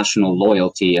with national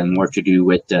loyalty and more to do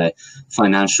with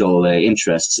financial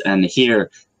interests. And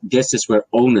here, this is where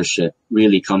ownership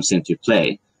really comes into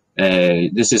play.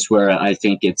 This is where I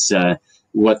think it's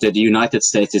what the United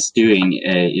States is doing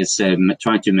is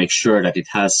trying to make sure that it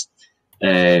has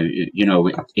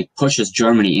it pushes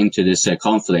Germany into this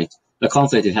conflict a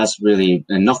conflict it has really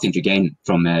nothing to gain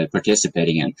from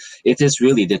participating in. It is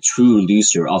really the true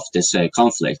loser of this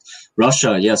conflict.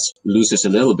 Russia, yes, loses a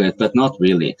little bit, but not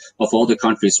really. Of all the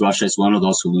countries, Russia is one of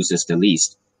those who loses the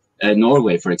least.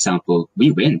 Norway, for example,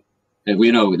 we win.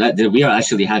 We know that we are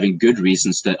actually having good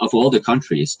reasons that of all the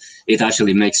countries, it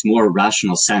actually makes more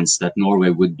rational sense that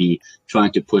Norway would be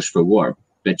trying to push for war.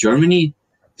 But Germany,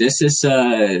 it's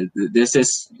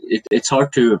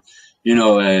hard to,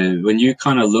 when you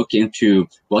kind of look into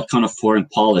what kind of foreign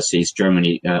policies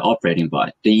Germany operating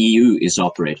by, the EU is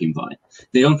operating by.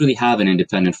 They don't really have an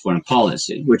independent foreign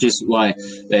policy, which is why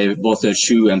both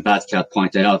Shu and Batcat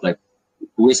pointed out, like,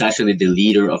 who is actually the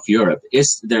leader of Europe?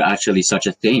 Is there actually such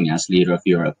a thing as leader of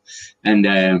Europe? And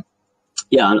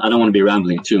yeah, I don't want to be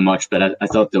rambling too much, but I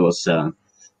thought it was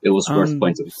worth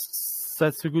pointing.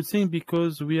 That's a good thing,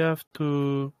 because we have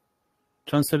to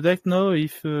change subject now.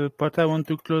 If Porta want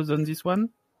to close on this one.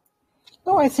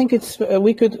 No, I think it's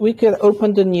we could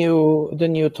open the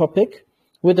new topic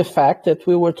with the fact that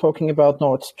we were talking about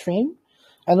Nord Stream.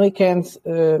 And we can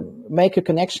make a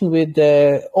connection with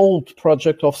the old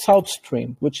project of South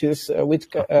Stream, which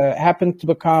happened to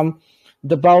become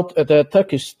the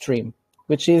Turkish Stream,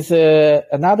 which is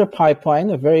another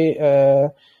pipeline, a very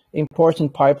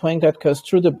important pipeline that goes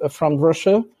from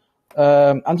Russia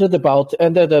under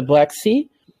the Black Sea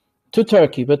to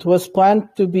Turkey, but was planned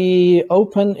to be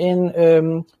open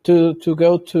to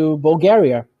go to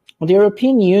Bulgaria. The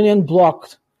European Union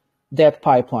blocked that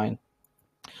pipeline.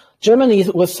 Germany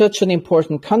was such an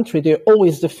important country, they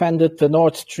always defended the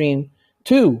Nord Stream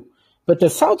 2. But the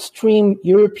South Stream,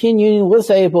 European Union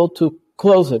was able to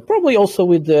close it, probably also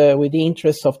with the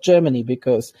interests of Germany,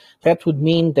 because that would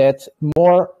mean that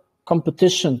more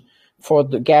competition for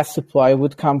the gas supply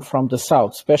would come from the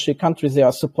South, especially countries that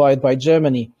are supplied by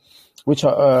Germany, which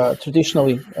are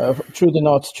traditionally through the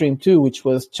Nord Stream 2, which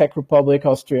was Czech Republic,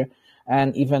 Austria,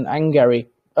 and even Hungary,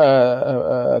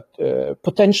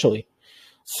 potentially.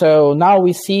 So now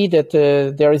we see that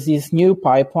there is this new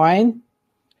pipeline.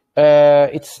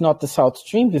 It's not the South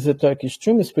Stream, this is the Turkish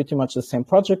Stream. It's pretty much the same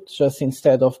project, just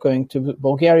instead of going to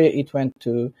Bulgaria, it went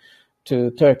to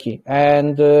Turkey.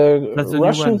 And That's the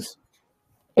Russians,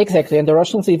 exactly, and the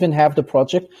Russians even have the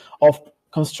project of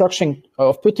construction,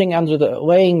 of putting under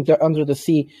the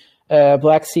sea,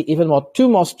 Black Sea, even more 2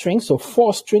 more strings, so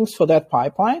 4 strings for that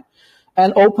pipeline,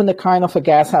 and open a kind of a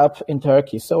gas hub in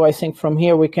Turkey. So I think from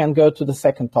here we can go to the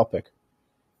second topic.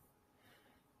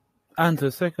 And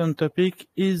the second topic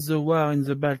is the war in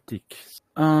the Baltic.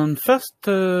 And first,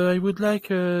 I would like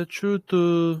Chu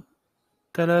to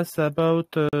tell us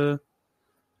about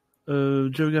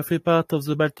geography part of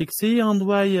the Baltic Sea and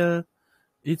why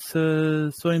it's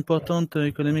so important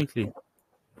economically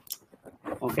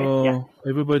for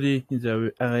everybody in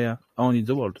the area and in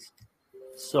the world.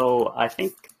 So I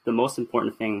think the most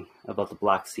important thing about the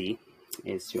Black Sea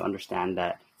is to understand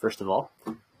that, first of all,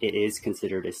 it is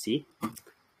considered a sea.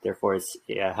 Therefore,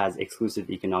 it has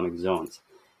exclusive economic zones.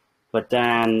 But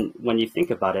then when you think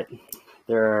about it,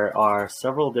 there are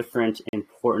several different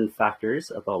important factors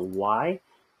about why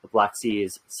the Black Sea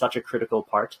is such a critical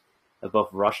part of both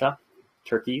Russia,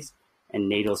 Turkey's, and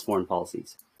NATO's foreign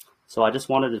policies. So I just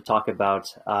wanted to talk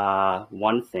about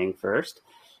one thing first,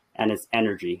 and it's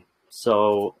energy.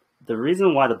 So the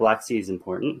reason why the Black Sea is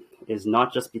important is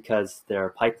not just because there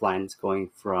are pipelines going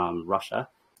from Russia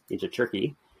into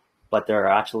Turkey, but there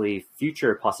are actually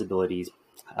future possibilities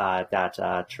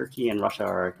that Turkey and Russia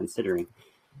are considering.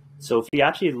 So if you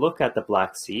actually look at the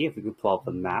Black Sea, if we could pull up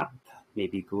a map,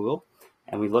 maybe Google,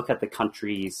 and we look at the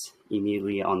countries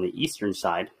immediately on the eastern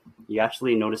side, you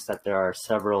actually notice that there are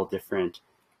several different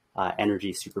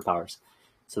energy superpowers.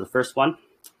 So the first one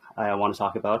I want to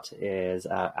talk about is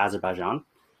Azerbaijan.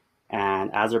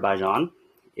 And Azerbaijan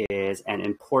is an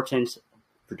important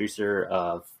producer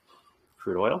of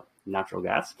crude oil, natural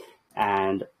gas,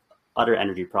 and other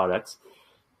energy products.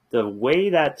 The way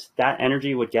that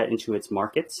energy would get into its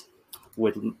markets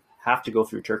would have to go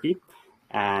through Turkey.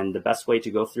 And the best way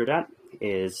to go through that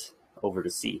is over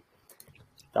the sea.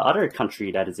 The other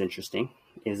country that is interesting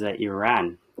is that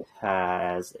Iran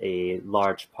has a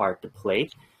large part to play.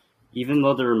 Even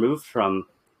though they're removed from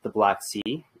the Black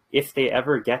Sea, if they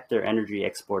ever get their energy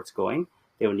exports going,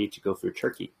 they will need to go through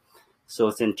Turkey. So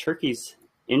it's in Turkey's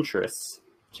interests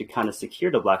to kind of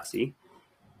secure the Black Sea,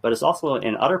 but it's also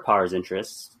in other powers'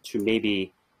 interests to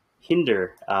maybe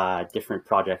hinder different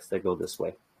projects that go this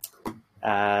way.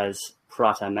 As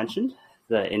Prata mentioned,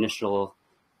 the initial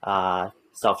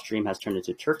South Stream has turned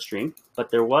into Turk Stream,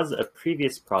 but there was a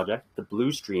previous project, the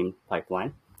Blue Stream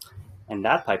pipeline, and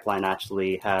that pipeline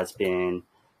actually has been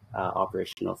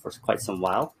operational for quite some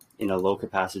while in a low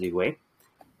capacity way.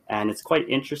 And it's quite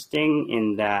interesting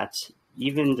in that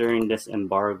even during this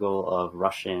embargo of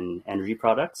Russian energy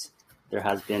products, there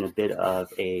has been a bit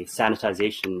of a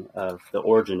sanitization of the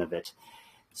origin of it.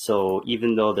 So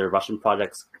even though the Russian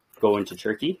products go into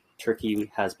Turkey, Turkey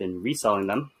has been reselling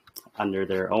them under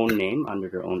their own name, under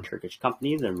their own Turkish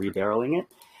companies, and rebarreling it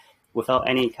without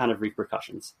any kind of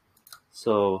repercussions.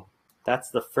 So that's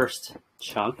the first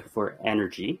chunk for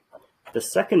energy. The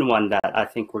second one that I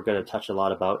think we're going to touch a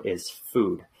lot about is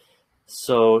food.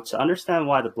 So to understand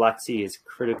why the Black Sea is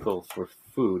critical for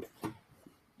food,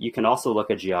 you can also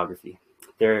look at geography.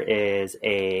 There is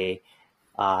a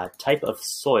type of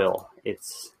soil,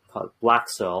 it's called black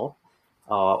soil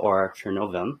or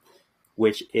Chernobyl,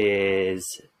 which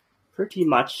is pretty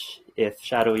much, if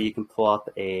Shadowy, you can pull up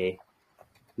a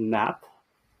map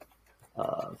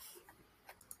of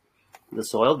the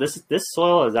soil. This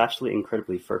soil is actually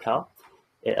incredibly fertile.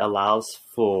 It allows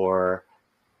for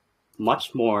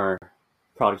much more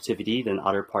productivity than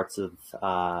other parts of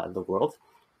the world.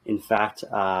 In fact,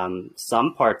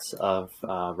 some parts of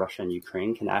Russia and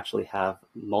Ukraine can actually have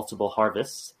multiple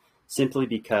harvests simply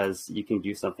because you can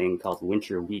do something called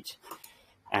winter wheat.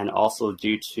 And also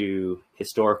due to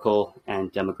historical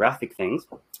and demographic things,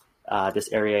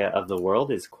 this area of the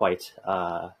world is quite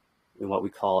in what we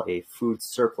call a food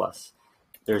surplus.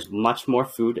 There's much more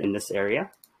food in this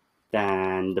area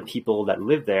than the people that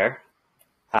live there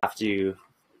have to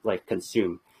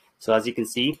consume. So as you can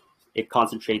see, it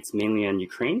concentrates mainly on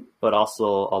Ukraine, but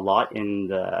also a lot in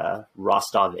the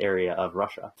Rostov area of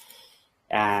Russia.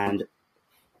 And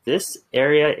this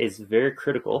area is very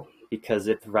critical because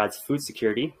it provides food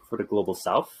security for the global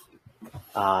south.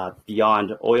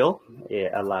 Beyond oil,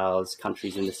 it allows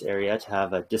countries in this area to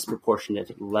have a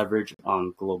disproportionate leverage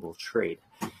on global trade.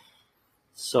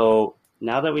 So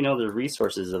now that we know the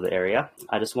resources of the area,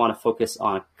 I just want to focus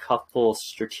on a couple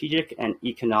strategic and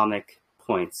economic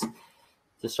points.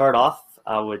 To start off,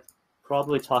 I would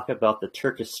probably talk about the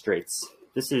Turkish Straits.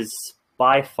 This is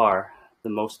by far the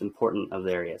most important of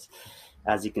the areas.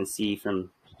 As you can see from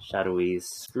Shadowy's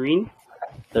screen,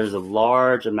 there's a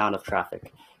large amount of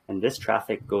traffic, and this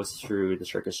traffic goes through the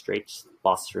Turkish Straits,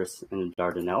 Bosphorus, and the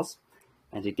Dardanelles.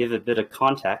 And to give a bit of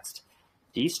context,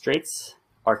 these straits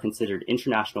are considered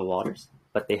international waters,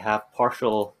 but they have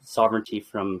partial sovereignty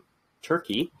from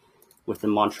Turkey with the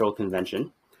Montreal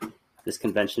Convention. This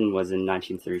convention was in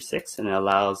 1936, and it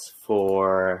allows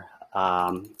for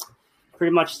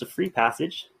pretty much the free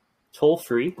passage,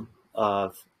 toll-free,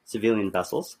 of civilian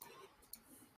vessels.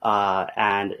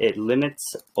 And it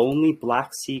limits only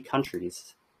Black Sea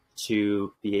countries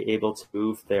to be able to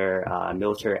move their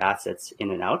military assets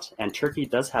in and out. And Turkey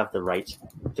does have the right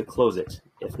to close it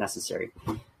if necessary.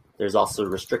 There's also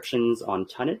restrictions on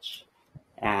tonnage.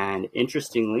 And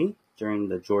interestingly, during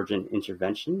the Georgian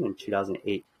intervention in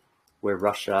 2008, where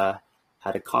Russia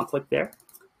had a conflict there,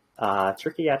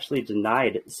 Turkey actually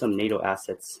denied some NATO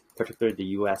assets, particularly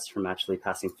the US, from actually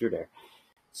passing through there.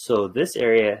 So this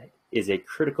area is a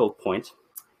critical point,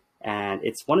 and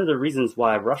it's one of the reasons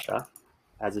why Russia,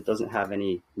 as it doesn't have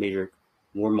any major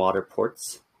warm water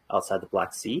ports outside the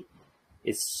Black Sea,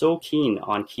 is so keen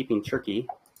on keeping Turkey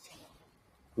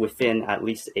within at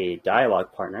least a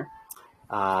dialogue partner,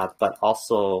 but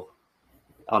also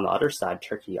on the other side,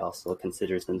 Turkey also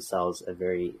considers themselves a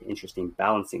very interesting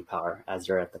balancing power as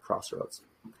they're at the crossroads.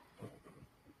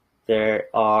 There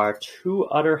are two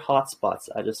other hotspots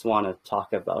I just want to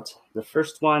talk about. The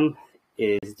first one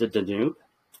is the Danube.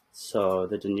 So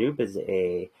the Danube is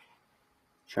a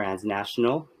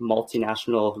transnational,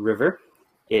 multinational river.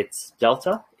 Its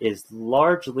delta is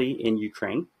largely in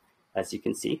Ukraine, as you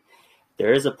can see.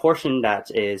 There is a portion that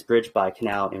is bridged by a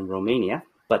canal in Romania,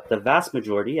 but the vast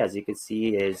majority, as you can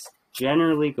see, is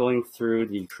generally going through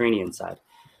the Ukrainian side.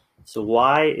 So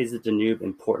why is the Danube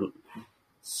important?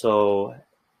 So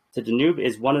the Danube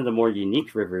is one of the more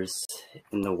unique rivers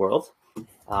in the world.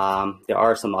 There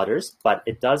are some others, but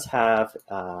it does have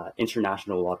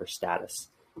international water status.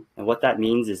 And what that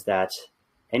means is that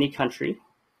any country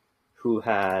who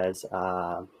has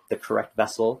the correct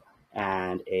vessel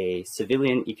and a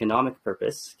civilian economic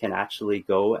purpose can actually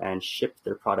go and ship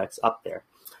their products up there.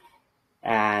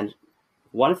 And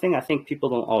one thing I think people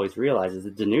don't always realize is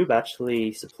the Danube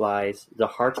actually supplies the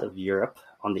heart of Europe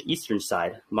on the eastern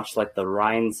side, much like the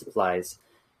Rhine supplies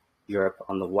Europe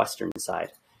on the western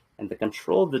side. And the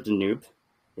control of the Danube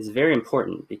is very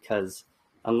important because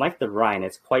unlike the Rhine,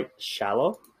 it's quite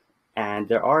shallow, and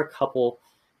there are a couple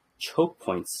choke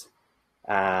points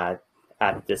at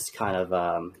this kind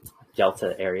of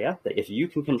delta area that if you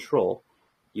can control,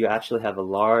 you actually have a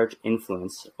large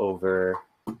influence over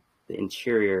the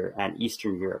interior and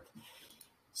Eastern Europe.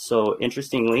 So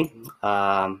interestingly,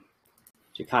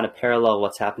 to kind of parallel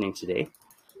what's happening today,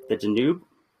 the Danube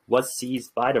was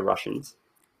seized by the Russians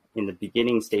in the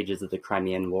beginning stages of the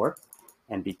Crimean War.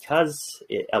 And because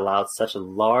it allowed such a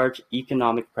large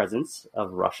economic presence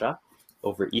of Russia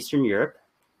over Eastern Europe,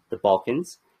 the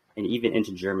Balkans, and even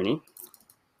into Germany,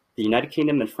 the United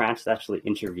Kingdom and France actually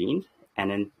intervened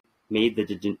and then made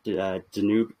the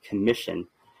Danube Commission.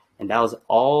 And that was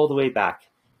all the way back,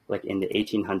 like in the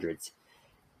 1800s.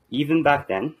 Even back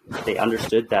then, they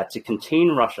understood that to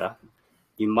contain Russia,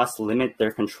 you must limit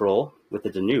their control with the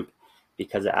Danube,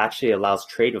 because it actually allows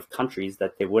trade with countries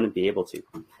that they wouldn't be able to.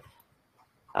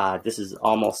 This is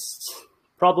almost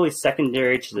probably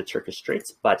secondary to the Turkish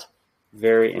Straits, but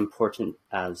very important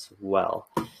as well.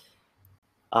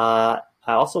 I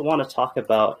also want to talk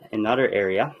about another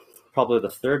area, probably the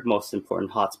third most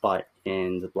important hotspot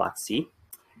in the Black Sea,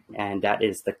 and that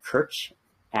is the Kerch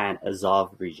and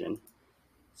Azov region.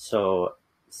 So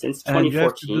since 2014, and you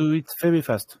have to do it very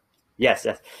fast. Yes.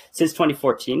 Since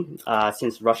 2014,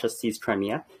 since Russia seized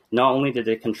Crimea, not only did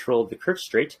they control the Kerch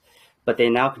Strait, but they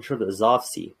now control the Azov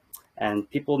Sea. And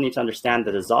people need to understand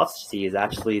that the Azov Sea is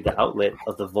actually the outlet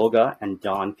of the Volga and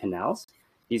Don canals.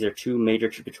 These are two major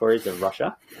tributaries of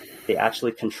Russia. They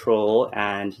actually control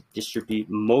and distribute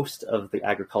most of the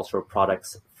agricultural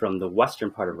products from the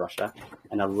western part of Russia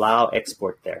and allow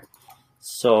export there.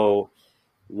 So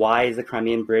why is the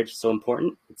Crimean Bridge so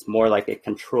important? It's more like it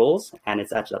controls, and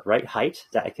it's at the right height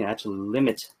that it can actually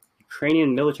limit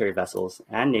Ukrainian military vessels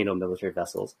and NATO military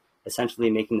vessels, essentially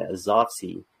making the Azov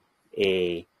Sea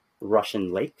a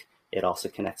Russian lake. It also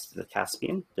connects to the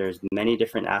Caspian. There's many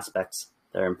different aspects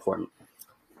that are important.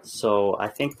 So I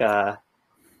think, I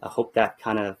hope that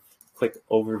kind of quick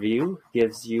overview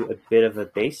gives you a bit of a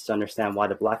base to understand why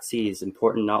the Black Sea is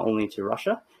important not only to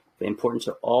Russia, but important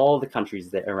to all the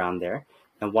countries that are around there,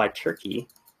 and why Turkey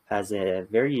has a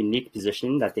very unique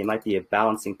position that they might be a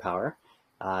balancing power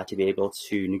to be able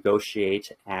to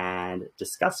negotiate and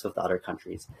discuss with other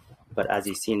countries. But as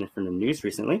you've seen from the news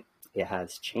recently, it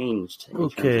has changed.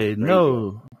 Okay,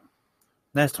 no.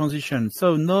 Nice transition.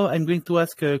 So now I'm going to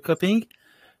ask Coping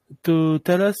to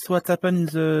tell us what happened in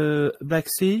the Black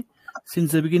Sea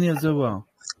since the beginning of the war.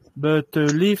 But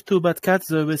leave to Bad Cat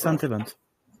the recent event.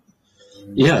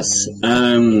 Yes,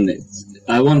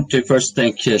 I want to first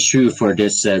thank Shu for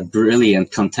this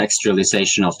brilliant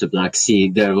contextualization of the Black Sea.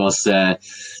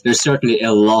 There's certainly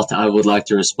a lot I would like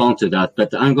to respond to that,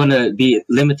 but I'm going to be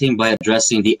limiting by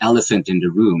addressing the elephant in the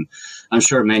room. I'm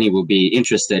sure many will be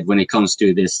interested when it comes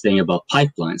to this thing about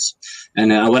pipelines.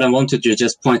 And what I wanted to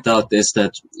just point out is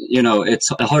that, you know, it's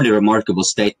a hardly remarkable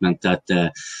statement that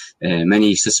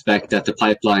many suspect that the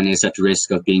pipeline is at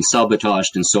risk of being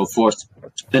sabotaged and so forth.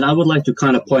 And I would like to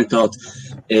kind of point out,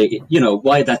 you know,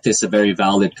 why that is a very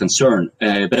valid concern.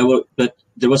 But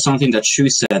there was something that Shu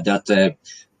said that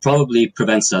probably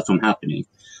prevents that from happening.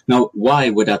 Now,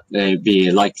 why would that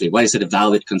be likely? Why is it a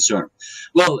valid concern?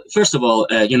 Well, first of all,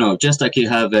 you know, just like you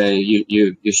have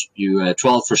you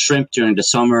trawl for shrimp during the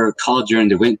summer, cod during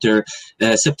the winter,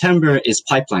 September is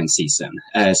pipeline season.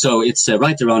 So it's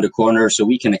right around the corner, so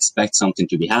we can expect something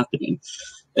to be happening.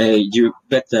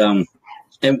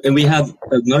 And we have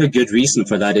another good reason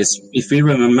for that is if we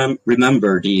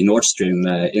remember the Nord Stream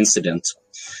incident.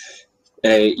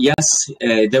 Yes,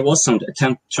 there was some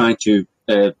attempt trying to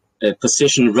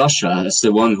position Russia as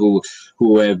the one who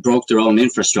broke their own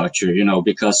infrastructure, you know,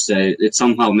 because it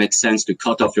somehow makes sense to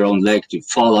cut off your own leg to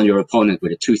fall on your opponent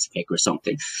with a toothpick or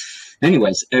something.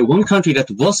 Anyways, one country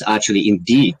that was actually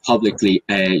indeed publicly,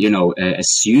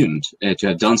 assumed to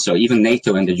have done so, even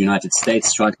NATO and the United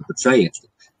States tried to portray it,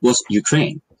 was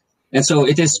Ukraine. And so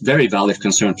it is very valid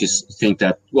concern to think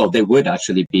that, well, they would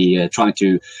actually be trying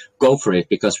to go for it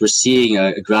because we're seeing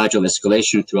a gradual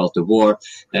escalation throughout the war.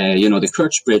 The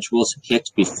Kerch Bridge was hit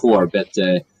before, but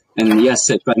and yes,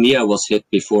 Crimea was hit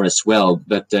before as well.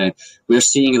 But we're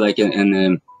seeing like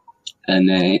an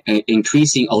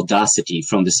increasing audacity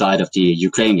from the side of the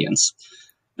Ukrainians.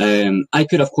 I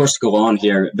could, of course, go on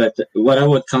here, but what I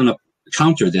would kind of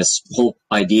counter this whole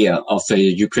idea of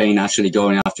Ukraine actually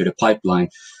going after the pipeline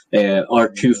are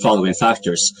two following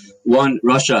factors. One,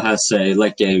 Russia has,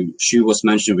 like Shu was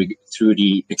mentioning, through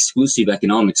the exclusive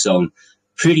economic zone,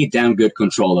 pretty damn good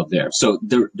control of there. So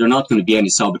there not going to be any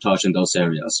sabotage in those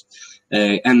areas.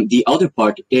 And the other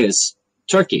part is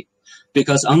Turkey.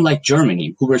 Because unlike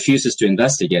Germany, who refuses to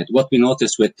investigate, what we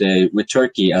noticed with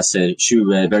Turkey, as Shu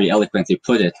very eloquently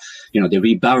put it, you know, they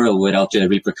rebarrel without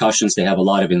repercussions. They have a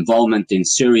lot of involvement in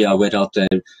Syria without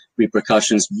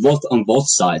repercussions, on both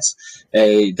sides.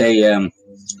 They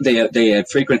they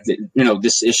frequently,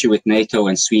 this issue with NATO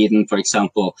and Sweden, for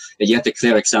example, yet a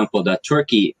clear example that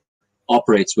Turkey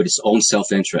operates with its own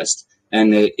self-interest.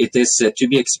 And it is to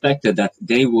be expected that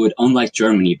they would, unlike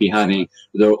Germany, be having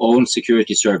their own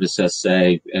security services,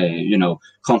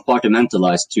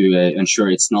 compartmentalized to ensure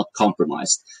it's not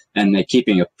compromised, and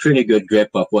keeping a pretty good grip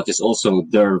of what is also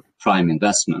their prime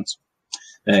investment.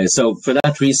 So for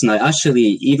that reason, I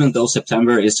actually, even though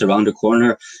September is around the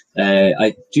corner,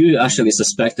 I do actually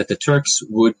suspect that the Turks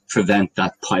would prevent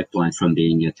that pipeline from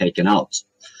being taken out.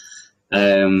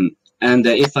 And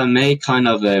if I may kind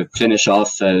of finish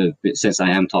off, since I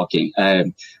am talking,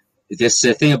 this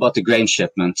thing about the grain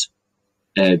shipment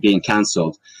being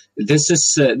cancelled.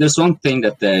 There's one thing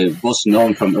that was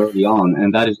known from early on,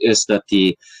 and that is that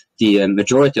the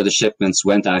majority of the shipments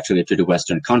went actually to the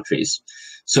Western countries.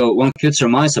 So one could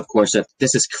surmise, of course, that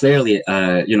this is clearly,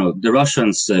 the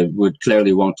Russians would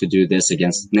clearly want to do this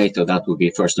against NATO. That would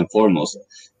be first and foremost.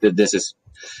 This is.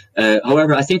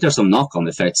 However, I think there's some knock-on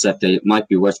effects that they might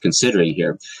be worth considering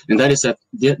here, and that is that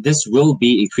this will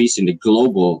be increasing the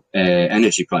global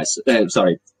energy prices,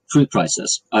 food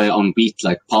prices on wheat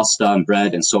like pasta and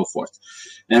bread and so forth.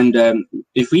 And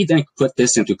if we then put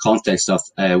this into context of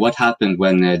what happened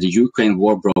when the Ukraine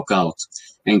war broke out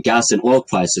and gas and oil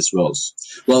prices rose,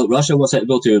 well, Russia was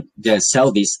able to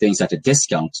sell these things at a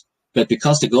discount. But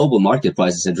because the global market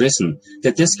prices had risen,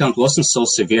 the discount wasn't so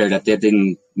severe that they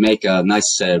didn't make a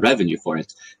nice revenue for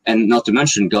it. And not to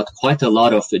mention, got quite a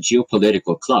lot of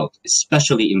geopolitical clout,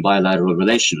 especially in bilateral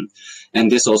relation.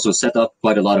 And this also set up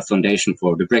quite a lot of foundation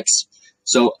for the BRICS.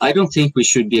 So I don't think we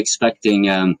should be expecting,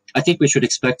 I think we should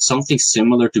expect something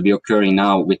similar to be occurring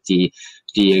now with the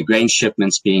grain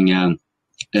shipments being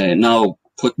now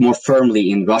put more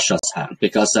firmly in Russia's hand,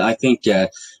 because I think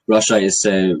Russia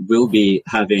will be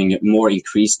having more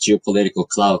increased geopolitical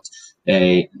clout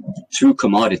through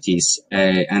commodities,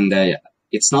 and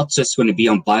it's not just going to be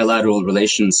on bilateral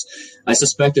relations. I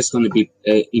suspect it's going to be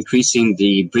increasing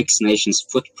the BRICS nations'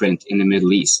 footprint in the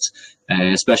Middle East,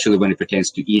 especially when it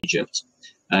pertains to Egypt.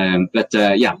 But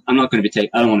yeah, I don't want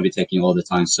to be taking all the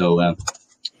time, so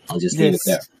I'll just leave it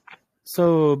there.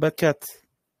 So, Badcat,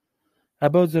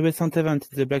 about the recent event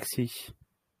in the Black Sea.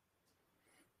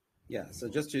 Yeah, so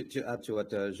just to add to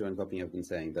what Joe and Copy have been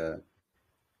saying,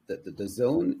 the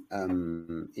zone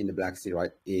in the Black Sea,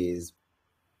 right, is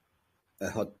a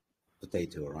hot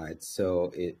potato, right?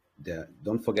 So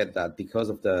don't forget that because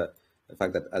of the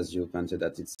fact that, as you pointed,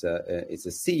 that it's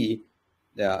a sea,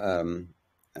 there are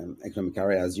economic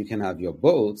areas. You can have your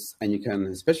boats, and you can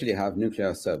especially have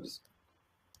nuclear subs,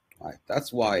 right?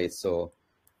 That's why it's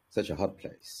such a hot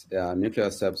place. There are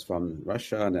nuclear subs from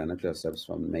Russia, and there are nuclear subs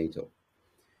from NATO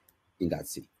in that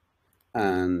sea,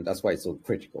 and that's why it's so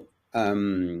critical.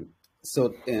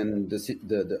 So, and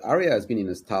the area has been in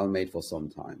a stalemate for some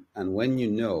time, and when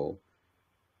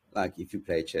like if you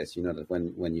play chess, you know that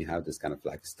when you have this kind of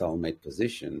like stalemate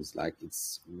positions, like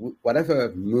it's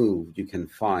whatever move you can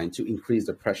find to increase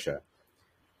the pressure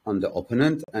on the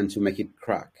opponent and to make it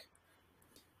crack.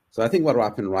 So I think what will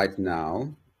happen right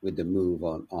now with the move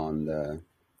on the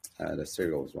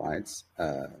cereals, rights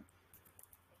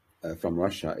from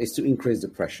Russia, is to increase the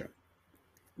pressure.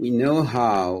 We know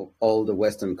how all the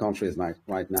Western countries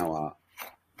right now are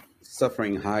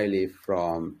suffering highly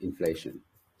from inflation.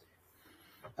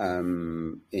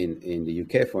 In the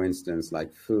UK, for instance,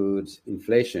 like food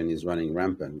inflation is running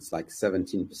rampant. It's like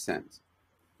 17%.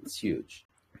 It's huge.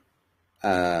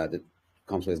 The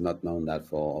country has not known that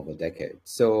for over a decade.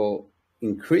 So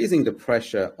increasing the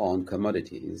pressure on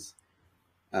commodities,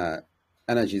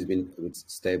 energy has been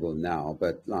stable now,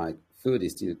 but like food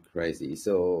is still crazy.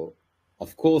 So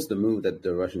of course, the move that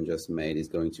the Russian just made is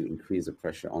going to increase the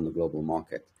pressure on the global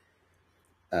market.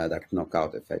 That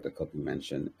knockout effect that Copy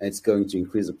mentioned. It's going to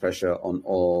increase the pressure on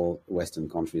all Western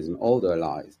countries and all their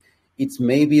allies. It's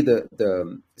maybe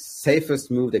the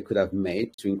safest move they could have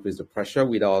made to increase the pressure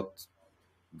without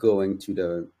going to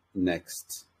the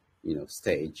next,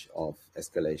 stage of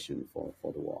escalation for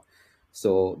the war.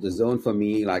 So the zone for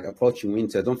me, like approaching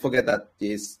winter, don't forget that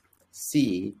this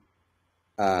sea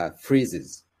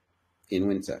freezes in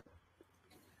winter.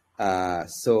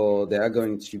 So there are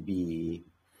going to be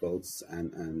boats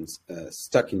and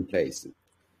stuck in place.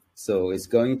 So it's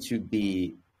going to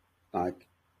be like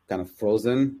kind of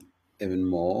frozen even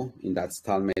more in that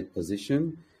stalemate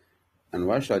position. And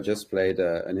Russia just played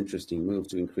an interesting move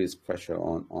to increase pressure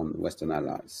on Western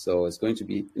allies. So it's going to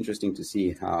be interesting to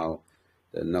see how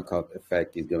the knockout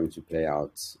effect is going to play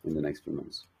out in the next few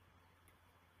months.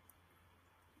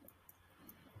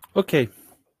 Okay.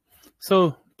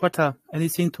 So, Prata,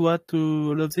 anything to add to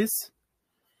all of this?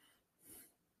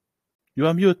 You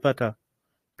are mute, Pata.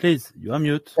 Please, you are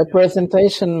mute. The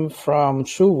presentation from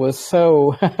Chu was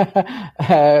so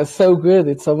so good.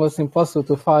 It's almost impossible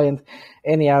to find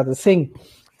any other thing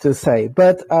to say.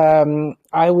 But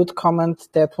I would comment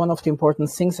that one of the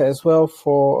important things as well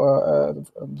for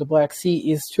the Black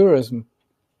Sea is tourism.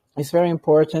 It's very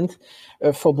important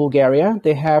for Bulgaria.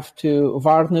 They have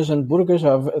Varnaj and Burgas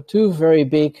are two very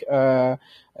big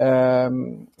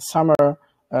summer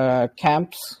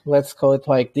camps, let's call it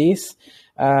like this,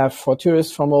 for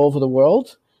tourists from all over the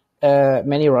world,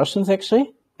 many Russians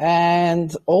actually,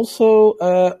 and also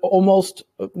almost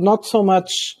not so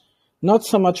much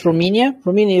Romania.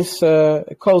 Romania's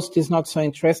coast is not so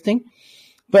interesting,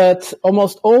 but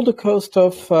almost all the coast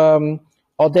of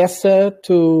Odessa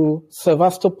to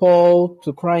Sevastopol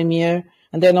to Crimea,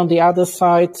 and then on the other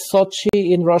side,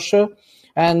 Sochi in Russia,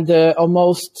 and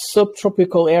almost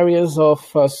subtropical areas of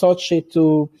Sochi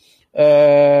to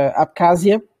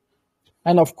Abkhazia,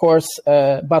 and of course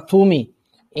Batumi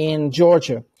in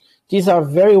Georgia. These are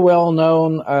very well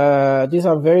known.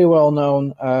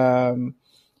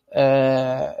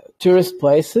 Tourist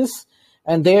places,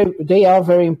 and they are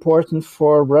very important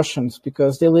for Russians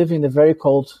because they live in a very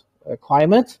cold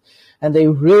climate, and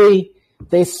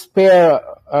they spare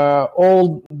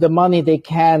all the money they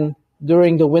can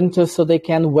during the winter so they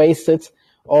can waste it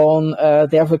on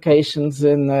their vacations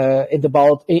in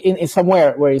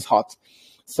somewhere where it's hot.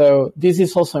 So this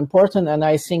is also important, and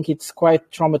I think it's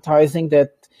quite traumatizing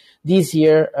that this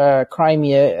year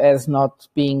Crimea has not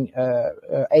been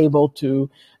able to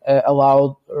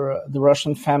allow the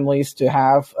Russian families to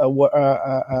have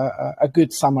a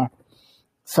good summer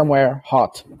somewhere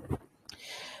hot.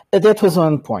 That was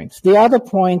one point. The other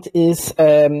point is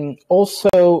also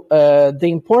the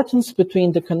importance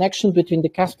between the connection between the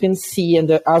Caspian Sea and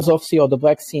the Azov Sea or the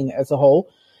Black Sea as a whole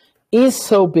is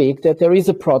so big that there is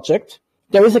a project.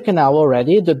 There is a canal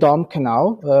already, the Dom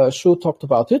Canal. Shu talked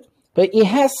about it, but it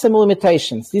has some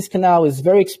limitations. This canal is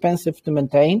very expensive to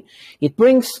maintain. It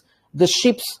brings the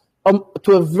ships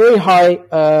to a very high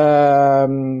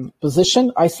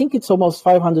position. I think it's almost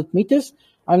 500 meters.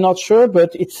 I'm not sure,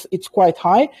 but it's quite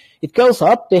high. It goes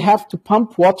up. They have to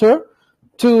pump water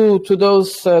to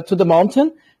the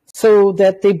mountain so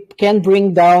that they can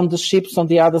bring down the ships on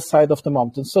the other side of the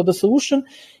mountain. So the solution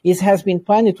has been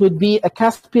planned. It would be a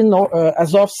Caspian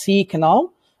Azov Sea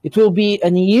canal. It will be a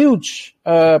huge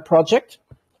project,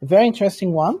 a very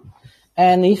interesting one.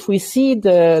 And if we see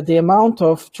the amount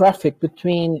of traffic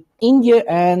between India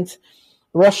and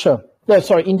Russia,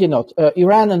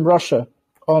 Iran and Russia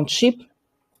on ship,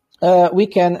 we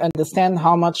can understand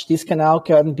how much this canal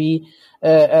can be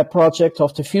a project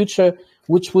of the future,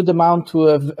 which would amount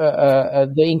to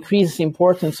the increased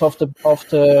importance of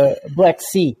the Black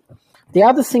Sea. The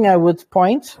other thing I would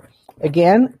point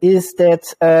again is that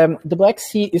the Black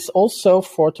Sea is also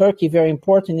for Turkey very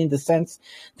important in the sense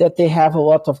that they have a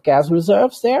lot of gas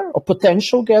reserves there, or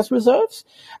potential gas reserves,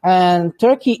 and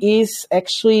Turkey is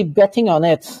actually betting on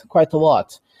it quite a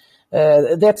lot.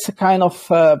 That's a kind of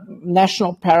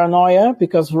national paranoia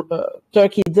because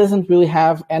Turkey doesn't really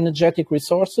have energetic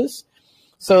resources.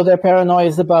 So their paranoia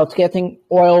is about getting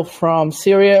oil from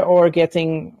Syria or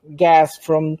getting gas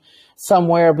from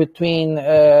somewhere between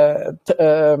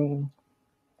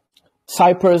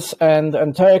Cyprus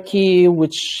and Turkey,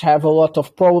 which have a lot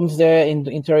of problems there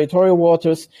in territorial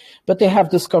waters. But they have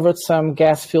discovered some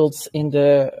gas fields in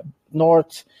the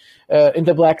north, in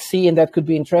the Black Sea, and that could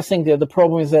be interesting. The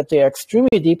problem is that they are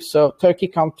extremely deep, so Turkey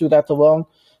can't do that alone.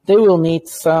 They will need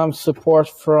some support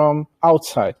from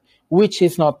outside, which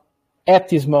is not at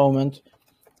this moment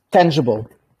tangible.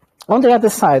 On the other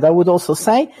side, I would also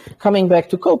say, coming back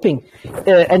to coping,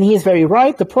 and he's very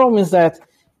right, the problem is that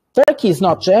Turkey is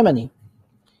not Germany.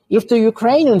 If the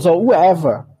Ukrainians or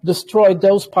whoever destroy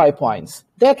those pipelines,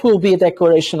 that will be a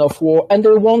declaration of war, and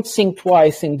they won't think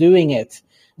twice in doing it.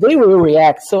 They will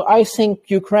react. So I think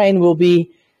Ukraine will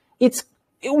be, it's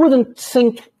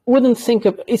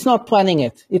not planning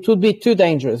it. It would be too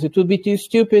dangerous. It would be too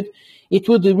stupid. It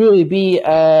would really be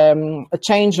a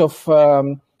change of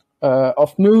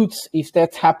moods if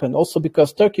that happened. Also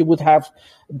because Turkey would have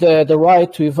the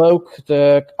right to evoke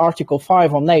the Article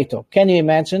 5 on NATO. Can you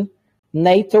imagine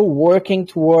NATO working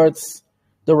towards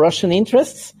the Russian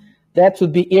interests? That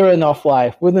would be era of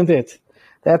life, wouldn't it?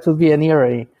 That would be an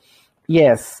era.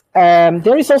 Yes.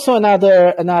 There is also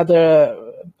another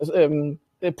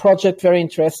project very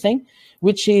interesting,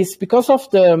 which is because of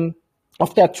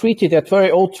that treaty, that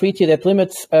very old treaty that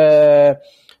limits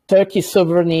Turkey's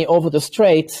sovereignty over the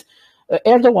Straits.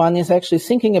 Erdogan is actually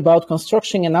thinking about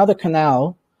constructing another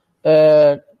canal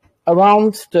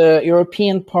around the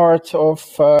European part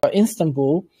of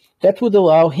Istanbul that would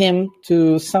allow him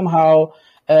to somehow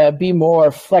be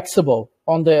more flexible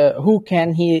on the who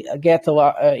can he get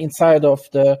inside of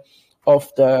the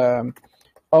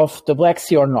Black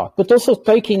Sea or not. But also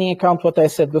taking into account what I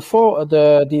said before,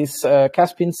 this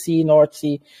Caspian Sea, North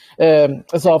Sea,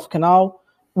 Azov Canal,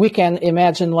 we can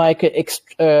imagine like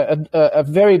a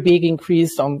very big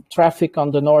increase on traffic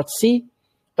on the North Sea,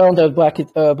 on the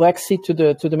Black Sea to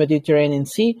the Mediterranean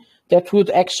Sea. That would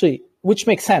actually, which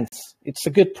makes sense. It's a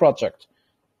good project.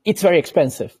 It's very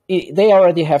expensive. They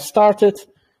already have started.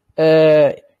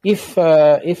 If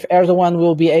Erdogan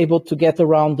will be able to get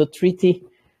around the treaty,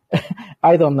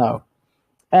 I don't know.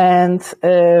 And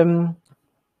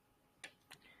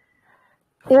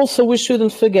also, we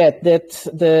shouldn't forget that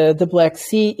the Black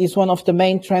Sea is one of the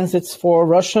main transits for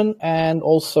Russian and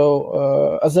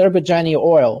also Azerbaijani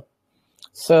oil.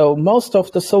 So most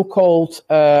of the so-called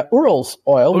Urals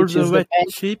oil, which is the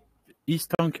cheap, is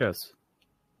tankers.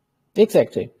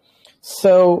 Exactly.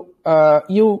 So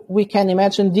we can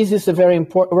imagine this is a very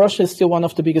important. Russia is still one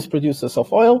of the biggest producers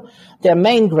of oil. Their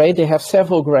main grade, they have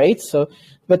several grades,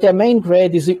 but their main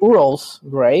grade is the Urals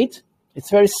grade. It's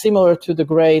very similar to the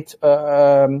grade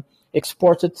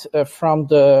exported from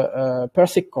the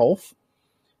Persian Gulf,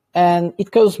 and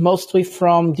it goes mostly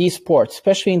from these ports,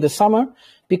 especially in the summer,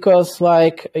 because,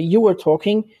 like you were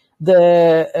talking,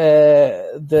 the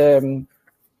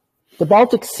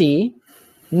Baltic Sea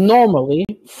normally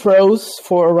froze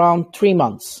for around 3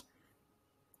 months.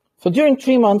 So during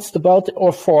 3 months,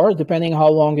 or 4, depending how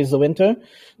long is the winter,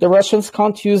 the Russians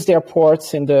can't use their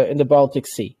ports in the Baltic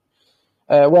Sea.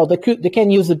 Well, they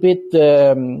can use a bit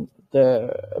the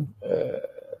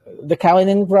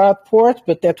Kaliningrad port,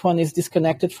 but that one is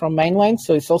disconnected from mainland,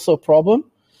 so it's also a problem.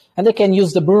 And they can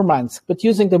use the Murmansk, but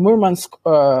using the Murmansk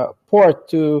port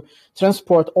to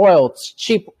transport oil,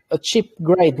 a cheap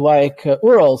grade like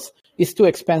Urals, is too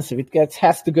expensive. It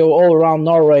has to go all around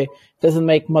Norway. Doesn't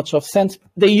make much of sense.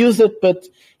 They use it, but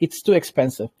it's too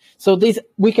expensive. So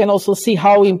we can also see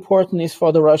how important it is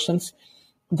for the Russians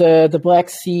the Black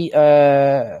Sea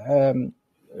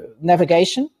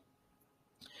navigation.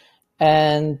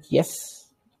 And yes,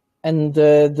 and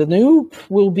the Danube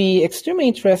will be extremely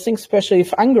interesting, especially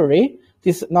if Hungary,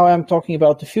 now I'm talking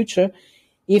about the future,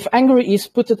 if Hungary is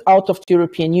put out of the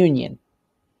European Union.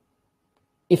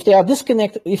 If they are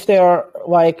disconnected, if they are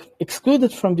like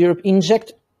excluded from the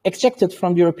ejected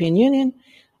from the European Union,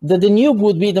 the Danube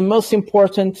would be the most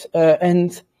important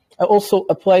and also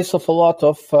a place of a lot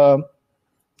of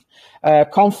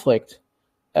conflict,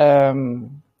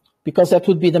 because that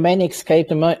would be the main escape,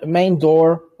 the main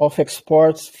door of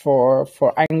exports for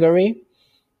Hungary.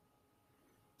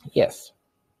 Yes,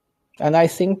 and I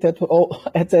think that's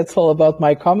all about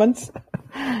my comments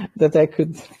that I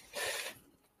could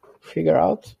figure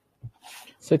out.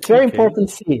 So it's very important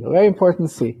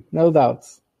sea, no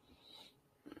doubts.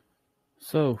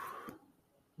 So,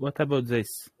 what about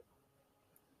this?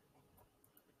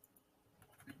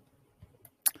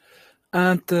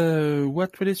 And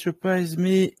what really surprised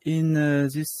me in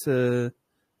this Al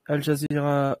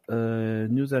Jazeera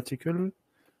news article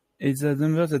is the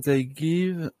number that they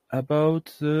give about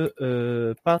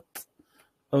the part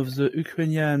of the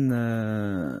Ukrainian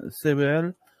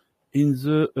cereal in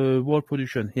the world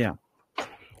production here.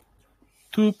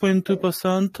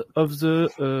 2.2% of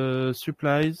the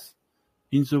supplies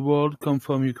in the world come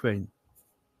from Ukraine.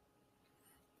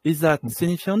 Is that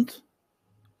significant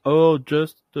or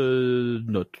just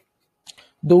not?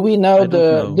 Do we know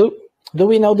do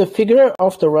we know the figure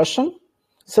of the Russian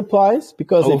supplies?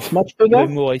 Because it's much bigger.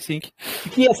 More, I think.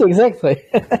 Yes, exactly.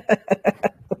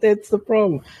 That's the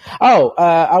problem.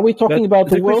 Are we talking about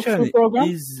the World Food Program?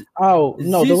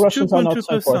 No, the Russians are not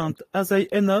so important. Are they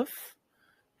enough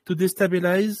to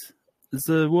destabilize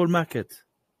the world market?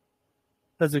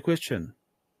 That's the question.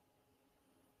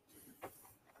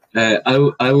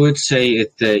 I would say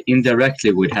it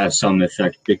indirectly would have some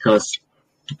effect, because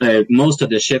most of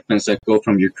the shipments that go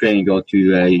from Ukraine go to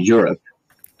Europe.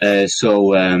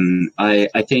 So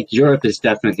I think Europe is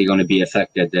definitely going to be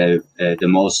affected the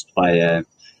most by,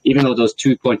 even though those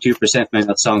 2.2% may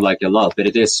not sound like a lot, but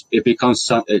it becomes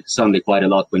suddenly quite a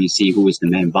lot when you see who is the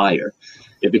main buyer.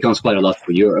 It becomes quite a lot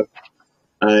for Europe.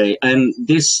 And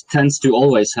this tends to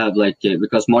always have,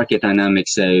 because market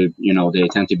dynamics, they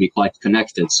tend to be quite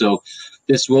connected. So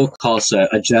this will cause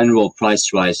a general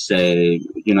price rise,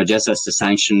 just as the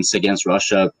sanctions against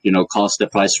Russia, caused the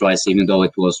price rise, even though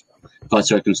it was quite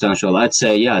circumstantial. I'd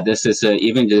say, this is,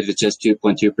 even if it's just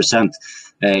 2.2%,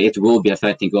 it will be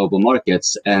affecting global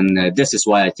markets. And this is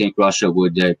why I think Russia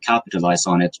would capitalize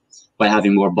on it by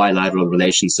having more bilateral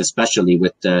relations, especially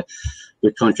with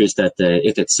countries that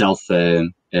it itself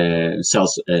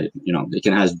sells, they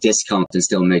can have discount and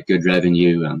still make good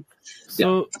revenue.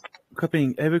 So,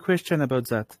 Coping, I have a question about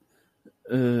that.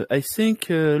 I think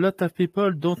a lot of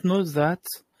people don't know that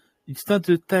it's not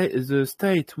the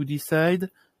state who decide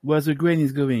where the grain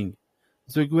is going.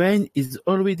 The grain is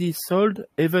already sold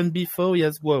even before it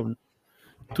has grown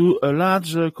to a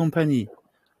large company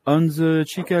on the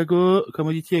Chicago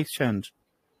Commodity Exchange.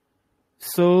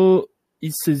 So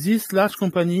it's this large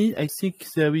company. I think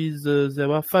there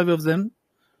are 5 of them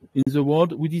in the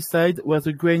world who decide where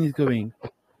the grain is going.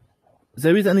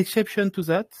 There is an exception to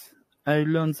that. I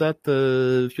learned that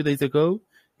a few days ago.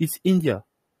 It's India.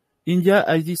 India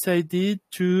has decided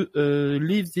to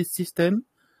leave this system,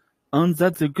 and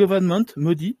that the government,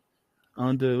 Modi,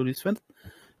 and all his friends,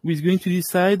 is going to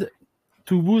decide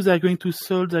to who they are going to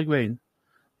sell their grain.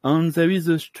 And there is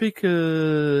a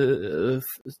strictly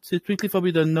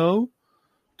forbidden now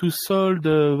to sell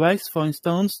the rice, for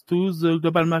instance, to the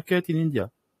global market in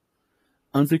India.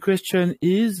 And the question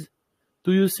is,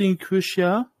 do you think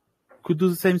Russia could do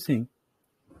the same thing?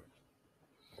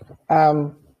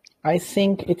 I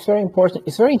think it's very important.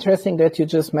 It's very interesting that you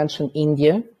just mentioned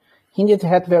India. India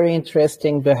had very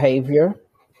interesting behavior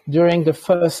during the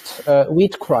first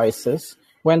wheat crisis,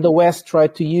 when the West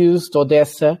tried to use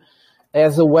Odessa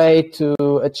as a way to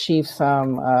achieve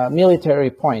some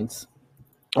military points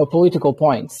or political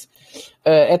points.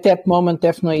 At that moment,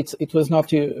 definitely, it was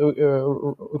not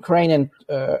Ukrainian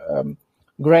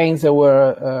grains that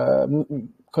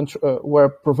were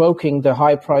provoking the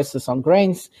high prices on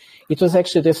grains. It was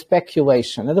actually the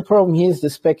speculation. And the problem here is the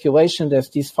speculation. There's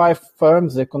these 5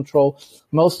 firms that control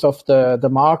most of the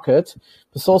market.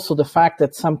 It's also the fact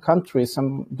that some countries,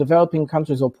 some developing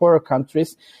countries or poorer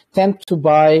countries, tend to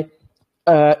buy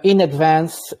in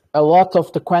advance a lot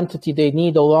of the quantity they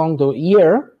need along the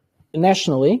year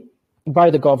nationally.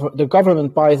 The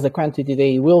government buys the quantity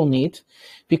they will need,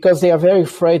 because they are very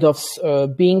afraid of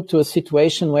being to a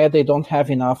situation where they don't have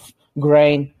enough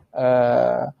grain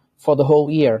for the whole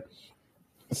year.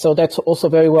 So that's also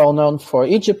very well known for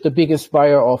Egypt, the biggest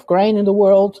buyer of grain in the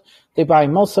world. They buy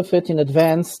most of it in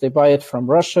advance. They buy it from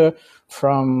Russia,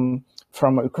 from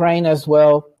Ukraine as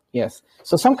well. Yes.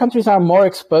 So some countries are more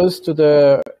exposed to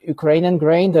the Ukrainian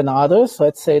grain than others,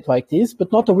 let's say it like this,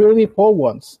 but not the really poor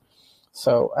ones.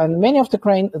 So, and many of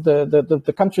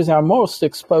the countries are most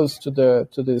exposed to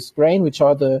this grain, which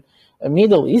are the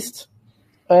Middle East.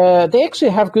 They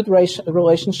actually have good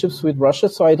relationships with Russia,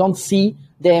 so I don't see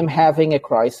them having a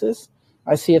crisis.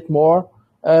 I see it more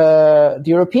the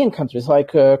European countries,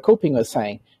 like Coping was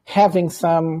saying, having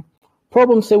some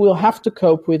problems they will have to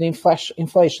cope with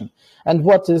inflation. And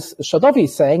what Shadovi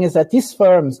is saying is that these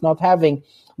firms not having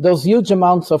those huge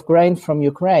amounts of grain from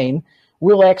Ukraine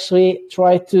will actually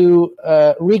try to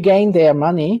regain their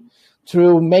money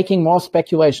through making more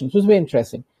speculation, which is very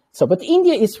interesting. So, but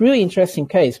India is really interesting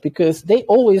case, because they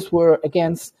always were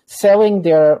against selling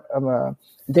their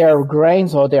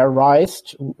grains or their rice.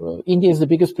 India is the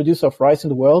biggest producer of rice in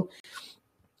the world,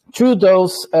 through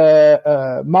those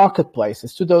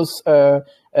marketplaces, to those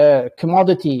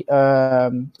commodity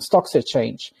stocks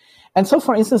exchange. And so,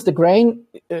 for instance, the grain,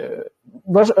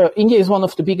 India is one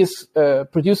of the biggest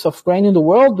producers of grain in the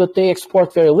world, but they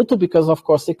export very little because, of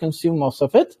course, they consume most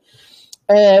of it.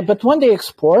 But when they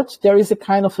export, there is a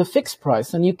kind of a fixed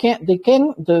price, and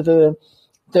the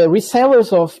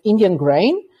resellers of Indian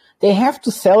grain, they have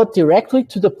to sell it directly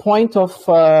to the point to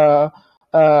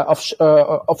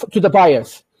the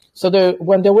buyers. So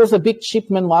when there was a big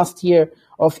shipment last year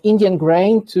of Indian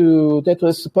grain that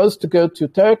was supposed to go to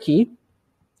Turkey,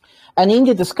 and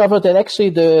India discovered that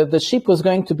actually the ship was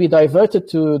going to be diverted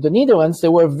to the Netherlands, they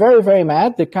were very, very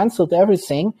mad. They canceled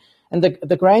everything, and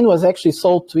the grain was actually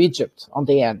sold to Egypt on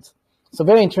the end. So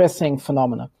very interesting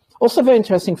phenomena. Also very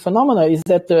interesting phenomena is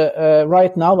that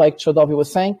right now, like Chodovi was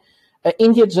saying,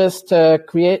 India just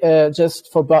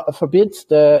forbids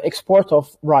the export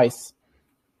of rice.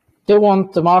 They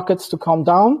want the markets to calm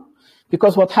down,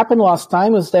 because what happened last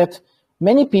time was that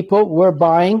many people were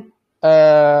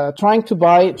trying to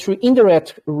buy through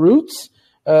indirect routes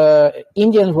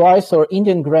Indian rice or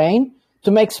Indian grain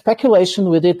to make speculation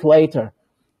with it later.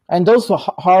 And those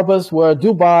harbors were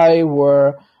Dubai,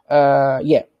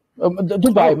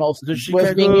 Dubai most. The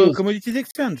Chicago Commodities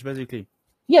Exchange, basically.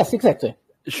 Yes, exactly.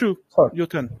 Sure, your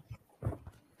turn.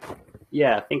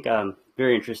 Yeah, I think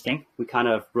very interesting. We kind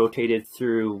of rotated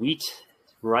through wheat,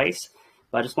 rice,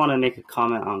 but I just want to make a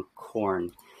comment on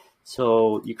corn.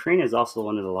 So Ukraine is also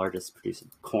one of the largest producers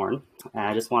of corn. And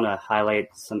I just want to highlight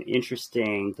some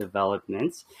interesting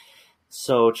developments.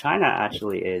 So China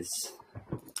actually is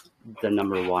the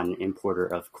 #1 importer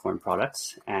of corn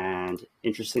products. And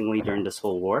interestingly, during this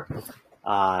whole war,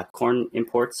 corn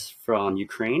imports from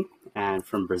Ukraine and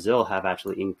from Brazil have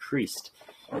actually increased.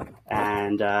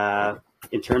 And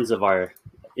in terms of our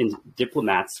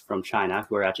diplomats from China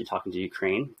who are actually talking to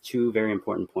Ukraine, two very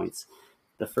important points.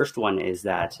 The first one is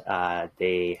that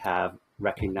they have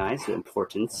recognized the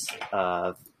importance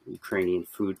of Ukrainian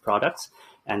food products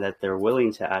and that they're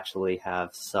willing to actually have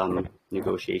some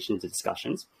negotiations and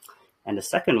discussions. And the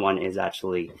second one is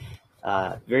actually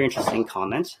a very interesting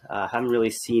comment. Haven't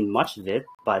really seen much of it,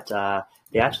 but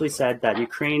they actually said that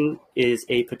Ukraine is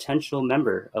a potential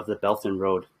member of the Belt and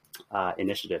Road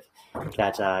Initiative,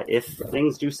 that if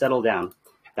things do settle down,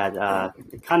 that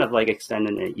kind of like extend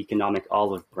an economic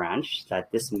olive branch,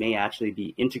 that this may actually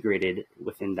be integrated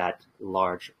within that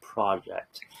large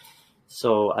project.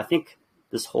 So I think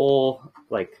this whole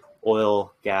like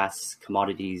oil, gas,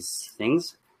 commodities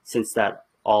things, since that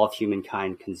all of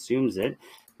humankind consumes it,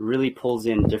 really pulls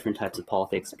in different types of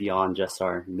politics beyond just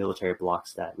our military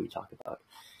blocks that we talk about.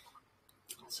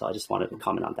 So I just wanted to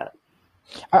comment on that.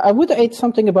 I would add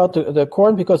something about the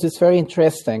corn because it's very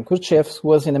interesting. Khrushchev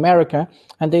was in America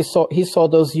and he saw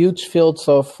those huge fields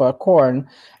of corn,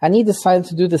 and he decided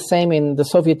to do the same in the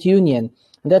Soviet Union.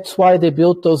 And that's why they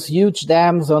built those huge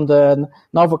dams on the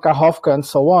Novokakhovka and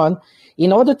so on,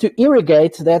 in order to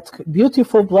irrigate that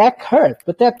beautiful black earth.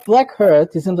 But that black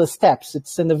earth is in the steppes.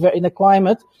 It's in a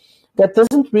climate that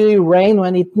doesn't really rain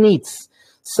when it needs.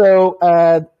 So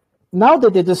now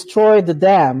that they destroyed the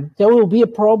dam, there will be a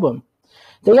problem.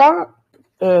 They are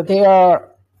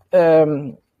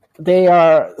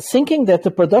thinking that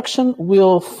the production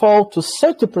will fall to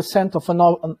 30% of a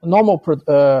normal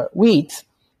wheat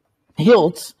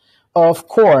yields of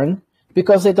corn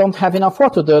because they don't have enough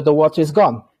water. The water is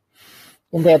gone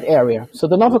in that area. So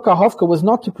the Novokakhovka was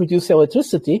not to produce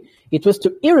electricity; it was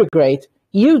to irrigate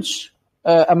huge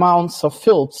amounts of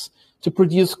fields to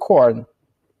produce corn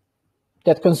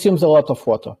that consumes a lot of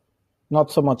water,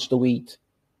 not so much the wheat.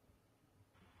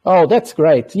 Oh, that's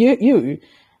great.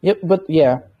 But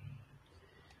yeah.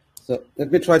 So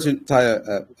let me try to tie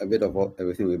a bit of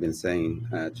everything we've been saying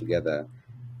together.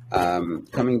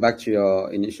 Coming back to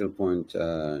your initial point,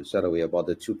 Shadoway, about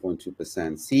the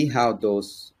 2.2%. See how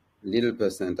those little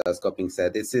percent, as Coping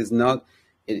said, this is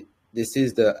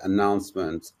the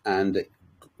announcement and the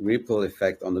ripple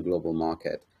effect on the global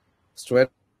market. Straight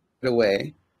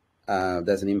away,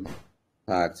 there's an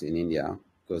impact in India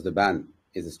because the ban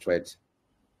is a straight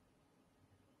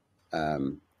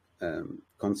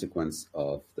consequence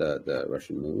of the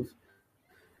Russian move.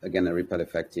 Again, a ripple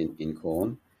effect in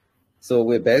corn. So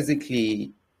we're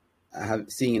basically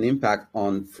seeing an impact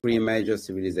on three major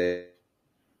civilizations: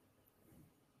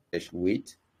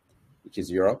 wheat, which is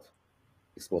Europe,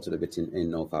 exported a bit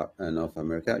in North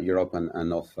America, Europe and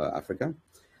North Africa,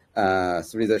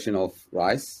 civilization of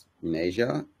rice in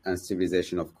Asia, and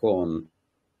civilization of corn.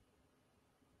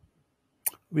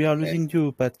 We are losing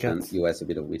you, Bad Cat. And US, a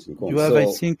bit of wheat and corn. You have, I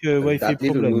think, a Wi-Fi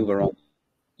problem. Move around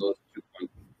those 2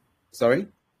 points. Sorry?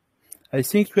 I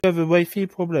think you have a Wi-Fi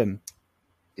problem.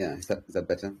 Yeah, is that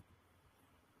better?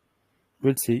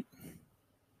 We'll see.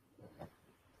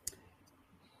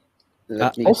 I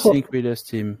think we lost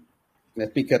him.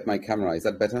 Let me cut my camera. Is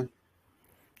that better?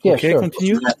 Yeah, okay, sure.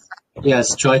 Continue.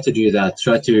 Yes, try to do that.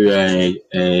 Try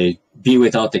to be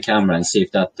without the camera and see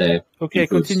if that okay,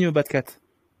 improves. Continue, Bad Cat.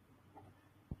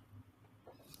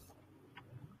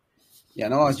 Yeah,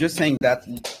 no, I was just saying that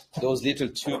those little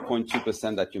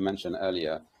 2.2% that you mentioned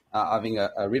earlier are having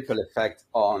a ripple effect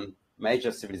on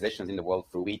major civilizations in the world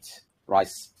through wheat,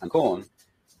 rice, and corn.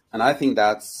 And I think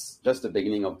that's just the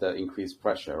beginning of the increased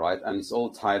pressure, right? And it's all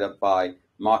tied up by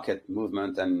market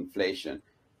movement and inflation.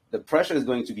 The pressure is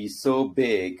going to be so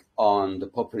big on the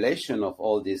population of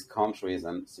all these countries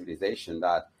and civilization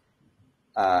that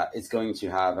it's going to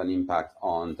have an impact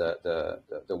on the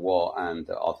war and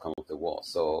the outcome of the war.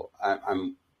 So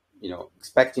I'm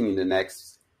expecting in the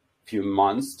next few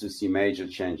months to see major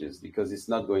changes, because it's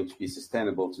not going to be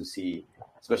sustainable to see,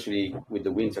 especially with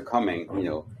the winter coming,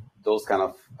 those kind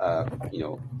of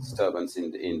disturbance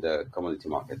in the commodity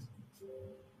market.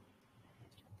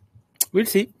 We'll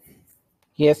see.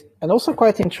 Yes, and also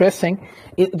quite interesting,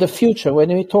 the future. When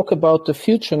we talk about the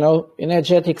future now,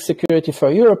 energetic security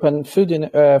for Europe and food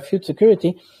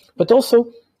security, but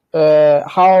also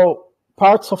how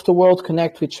parts of the world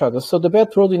connect to each other. So the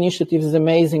Belt Road Initiative is an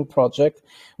amazing project.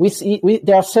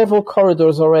 There are several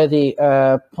corridors already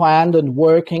planned and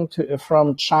working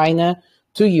from China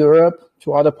to Europe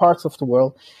to other parts of the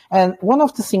world. And one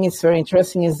of the things that's very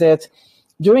interesting is that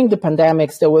during the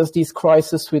pandemics, there was this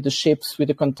crisis with the ships, with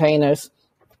the containers.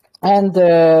 And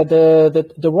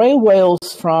the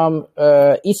railways from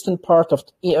eastern part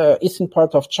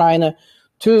of China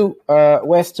to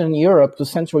Western Europe, to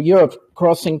Central Europe,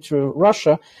 crossing through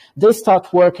Russia, they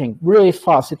start working really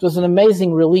fast. It was an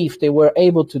amazing relief they were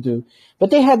able to do. But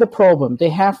they had a problem. They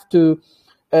have to,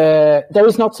 there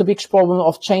is not so big problem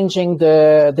of changing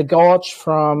the gauge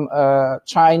from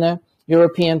China,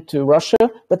 European to Russia,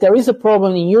 but there is a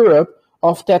problem in Europe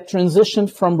of that transition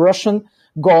from Russian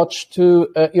gauge to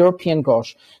European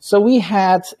gauge. So we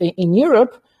had in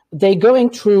Europe, they going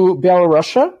through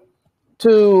Belarus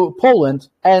to Poland,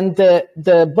 and the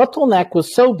bottleneck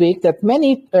was so big that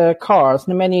many cars,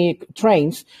 many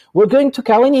trains were going to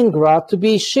Kaliningrad to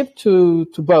be shipped to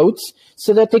boats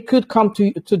so that they could come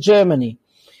to Germany.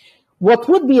 What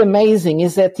would be amazing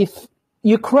is that if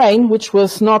Ukraine, which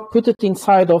was not put it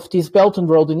inside of this Belt and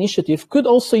Road Initiative, could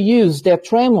also use their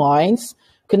tram lines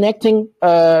connecting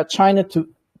China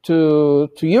to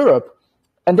Europe,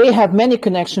 and they have many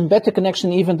connection, better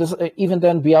connection even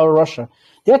than Belarus.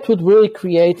 That would really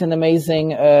create an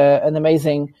amazing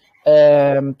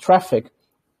traffic.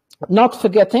 Not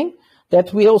forgetting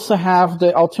that we also have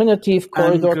the alternative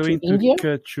corridor to India. I'm going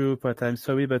to cut you, but I'm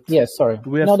sorry, but yes, sorry,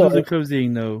 we have to do the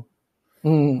closing now.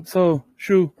 So,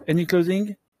 Shu, any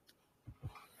closing?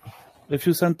 A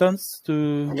few sentences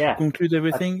to conclude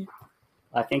everything?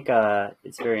 I think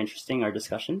it's very interesting, our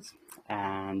discussions,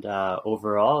 and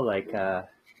overall,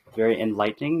 very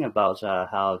enlightening about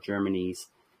how Germany's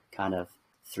kind of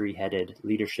three-headed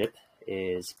leadership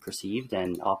is perceived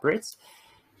and operates.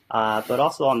 But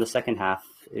also on the second half,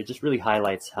 it just really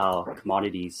highlights how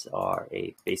commodities are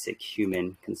a basic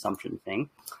human consumption thing,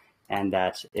 and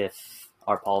that if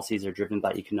our policies are driven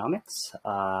by economics,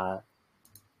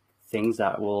 things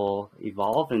that will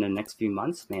evolve in the next few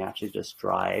months may actually just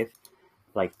drive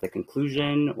the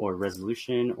conclusion or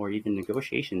resolution or even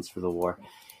negotiations for the war,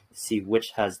 see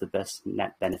which has the best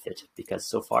net benefit. Because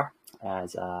so far,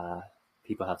 as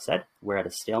people have said, we're at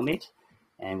a stalemate,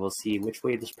 and we'll see which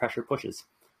way this pressure pushes.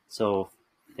 So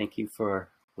thank you for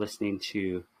listening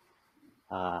to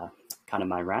kind of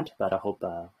my rant, but I hope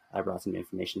I brought some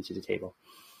information to the table.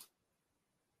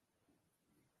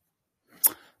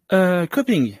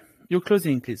 Coping, your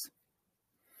closing, please.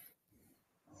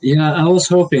 Yeah, I was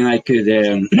hoping I could,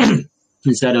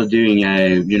 instead of doing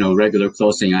a regular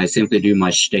closing, I simply do my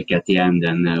shtick at the end,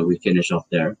 and we finish off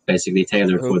there, basically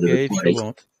tailored for the recording. If you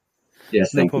want.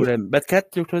 Yes, no problem. But Kat,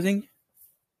 your closing?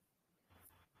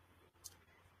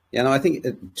 Yeah, no, I think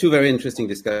two very interesting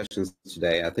discussions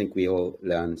today. I think we all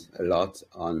learned a lot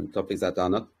on topics that are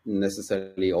not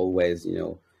necessarily always,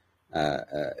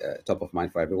 top of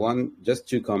mind for everyone. Just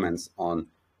two comments on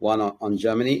one on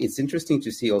Germany. It's interesting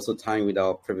to see, also tying with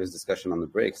our previous discussion on the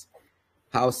BRICS,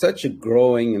 how such a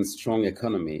growing and strong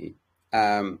economy,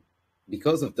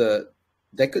 because of they're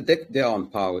on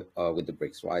par with the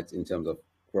BRICS, right, in terms of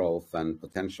growth and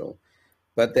potential,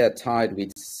 but they're tied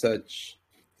with such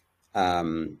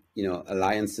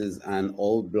alliances and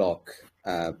old bloc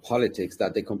politics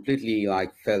that they completely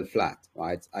fell flat,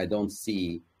 right? I don't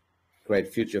see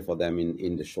great future for them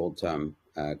in the short term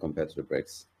compared to the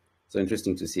BRICS. So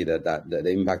interesting to see that the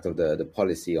impact of the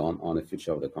policy on the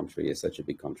future of the country is such a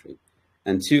big country.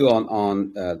 And two,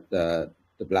 on the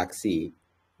Black Sea.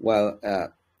 Well,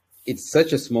 it's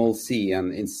such a small sea,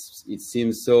 and it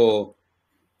seems so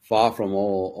far from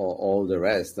all the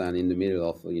rest, and in the middle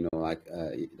of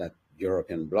that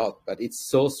European bloc. But it's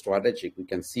so strategic. We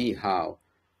can see how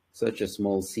such a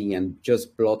small sea and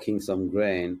just blocking some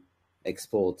grain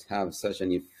exports have such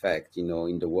an effect, in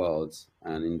the world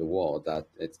and in the war, that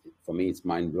for me it's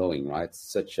mind blowing, right?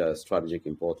 Such a strategic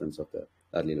importance of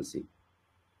that little sea.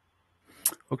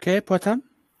 Okay, Poitin.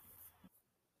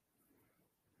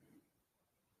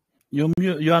 You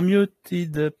are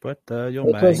muted,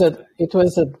 Poitin. It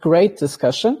was a great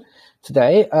discussion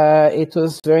today. It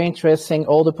was very interesting,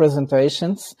 all the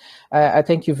presentations. I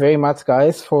thank you very much,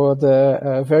 guys, for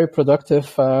the very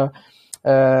productive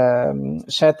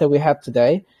chat that we had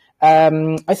today.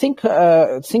 I think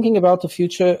thinking about the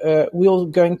future, we're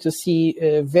going to see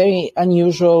very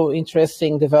unusual,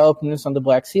 interesting developments on the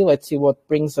Black Sea. Let's see what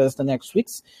brings us the next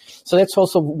weeks. So that's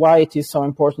also why it is so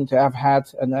important to have had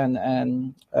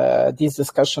this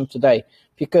discussion today,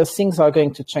 because things are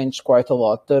going to change quite a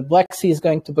lot. The Black Sea is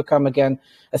going to become again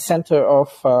a center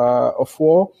of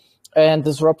war and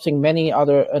disrupting many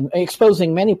other and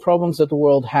exposing many problems that the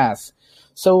world has.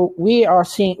 So we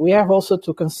have also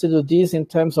to consider this in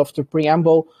terms of the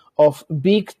preamble of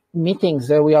big meetings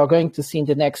that we are going to see in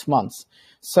the next months.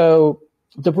 So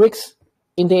the BRICS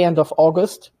in the end of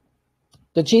August,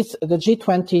 the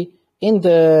G20 in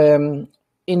the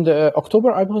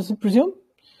October, I presume,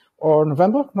 or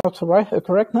November, not right,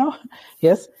 correct now?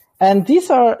 Yes. And these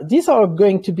are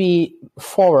going to be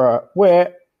fora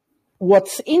where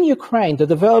what's in Ukraine, the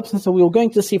developments that we're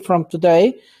going to see from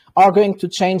today, are going to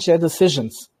change their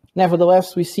decisions.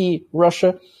 Nevertheless, we see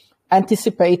Russia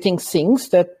anticipating things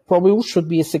that probably should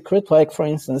be a secret, like, for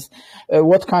instance,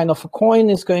 what kind of a coin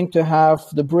is going to have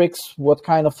the BRICS, what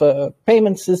kind of a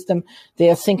payment system they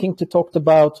are thinking to talk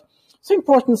about. So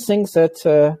important things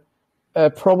that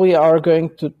probably are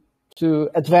going to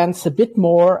advance a bit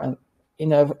more and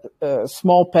in a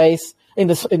small pace, in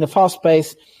a fast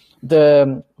pace,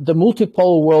 the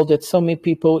multipolar world that so many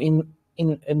people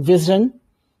envision,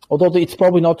 although it's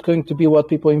probably not going to be what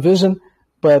people envision,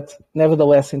 but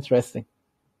nevertheless interesting.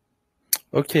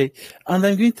 Okay, and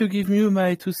I'm going to give you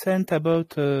my 2 cents about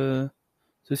the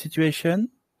situation.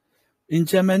 In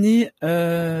Germany,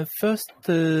 first,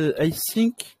 I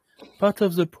think part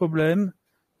of the problem,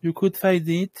 you could find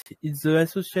it, is the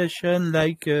association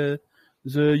like the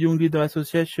Young Leader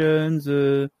Association,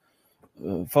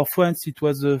 for France, it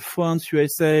was the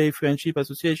France-USA Friendship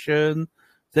Association.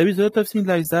 There is a lot of things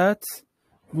like that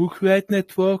who create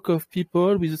network of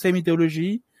people with the same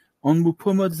ideology and who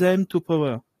promote them to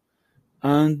power.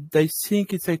 And I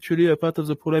think it's actually a part of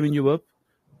the problem in Europe,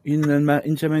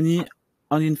 in Germany,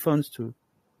 and in France too.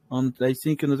 And I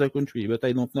think another country, but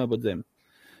I don't know about them.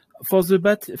 For the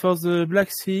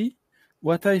Black Sea,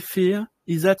 what I fear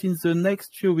is that in the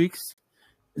next few weeks,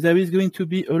 there is going to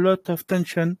be a lot of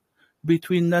tension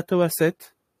between NATO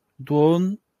assets,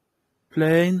 drone,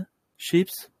 plane,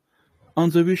 ships,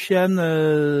 and the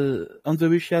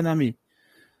Russian army.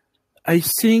 I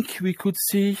think we could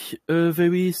see a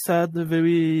very sad,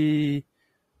 very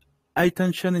high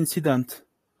tension incident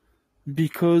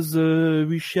because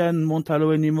Russian won't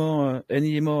allow anymore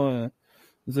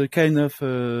the kind of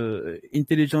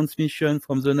intelligence mission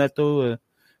from the NATO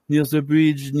near the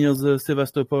bridge, near the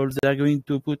Sevastopol. They are going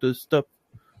to put a stop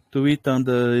to it, and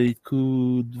it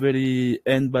could really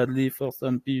end badly for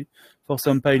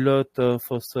some pilot or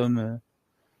for some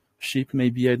ship,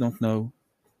 maybe, I don't know.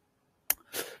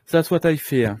 That's what I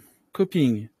fear.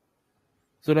 Coping.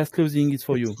 The last closing is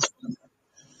for you.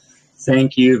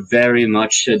 Thank you very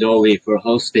much, Dolly, for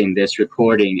hosting this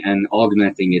recording and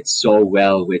augmenting it so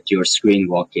well with your screen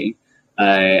walking.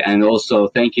 And also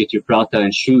thank you to Prata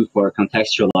and Shu for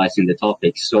contextualizing the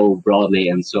topic so broadly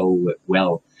and so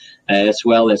well. As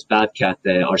well as Badcat,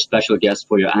 our special guest,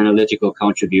 for your analytical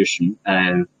contribution.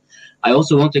 I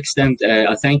also want to extend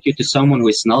a thank you to someone who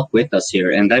is not with us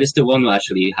here, and that is the one who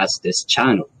actually has this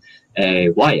channel,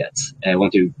 Wyatt. I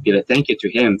want to give a thank you to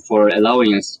him for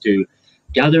allowing us to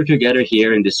gather together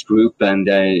here in this group, and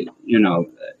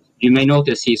you may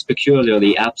notice he's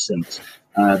peculiarly absent,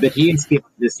 but he is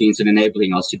behind the scenes in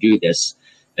enabling us to do this.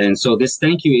 And so this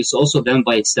thank you is also done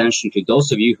by extension to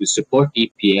those of you who support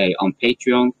DPA on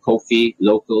Patreon, Ko-fi,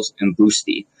 Locals, and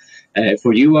Boosty.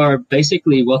 For you are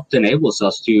basically what enables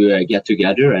us to get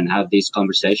together and have these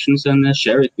conversations and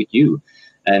share it with you.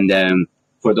 And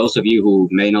for those of you who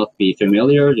may not be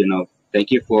familiar, thank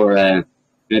you for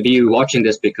maybe you watching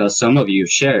this because some of you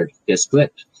shared this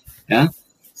clip. Yeah.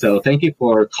 So thank you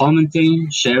for commenting,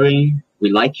 sharing. We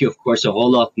like you, of course, a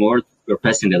whole lot more for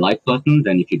pressing the like button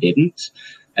than if you didn't.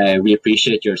 We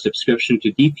appreciate your subscription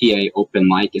to DPA Open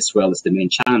Mic as well as the main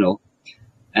channel.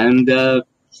 And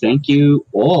thank you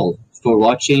all for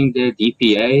watching the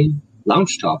DPA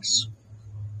Lounge Talks.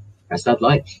 That's that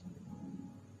life.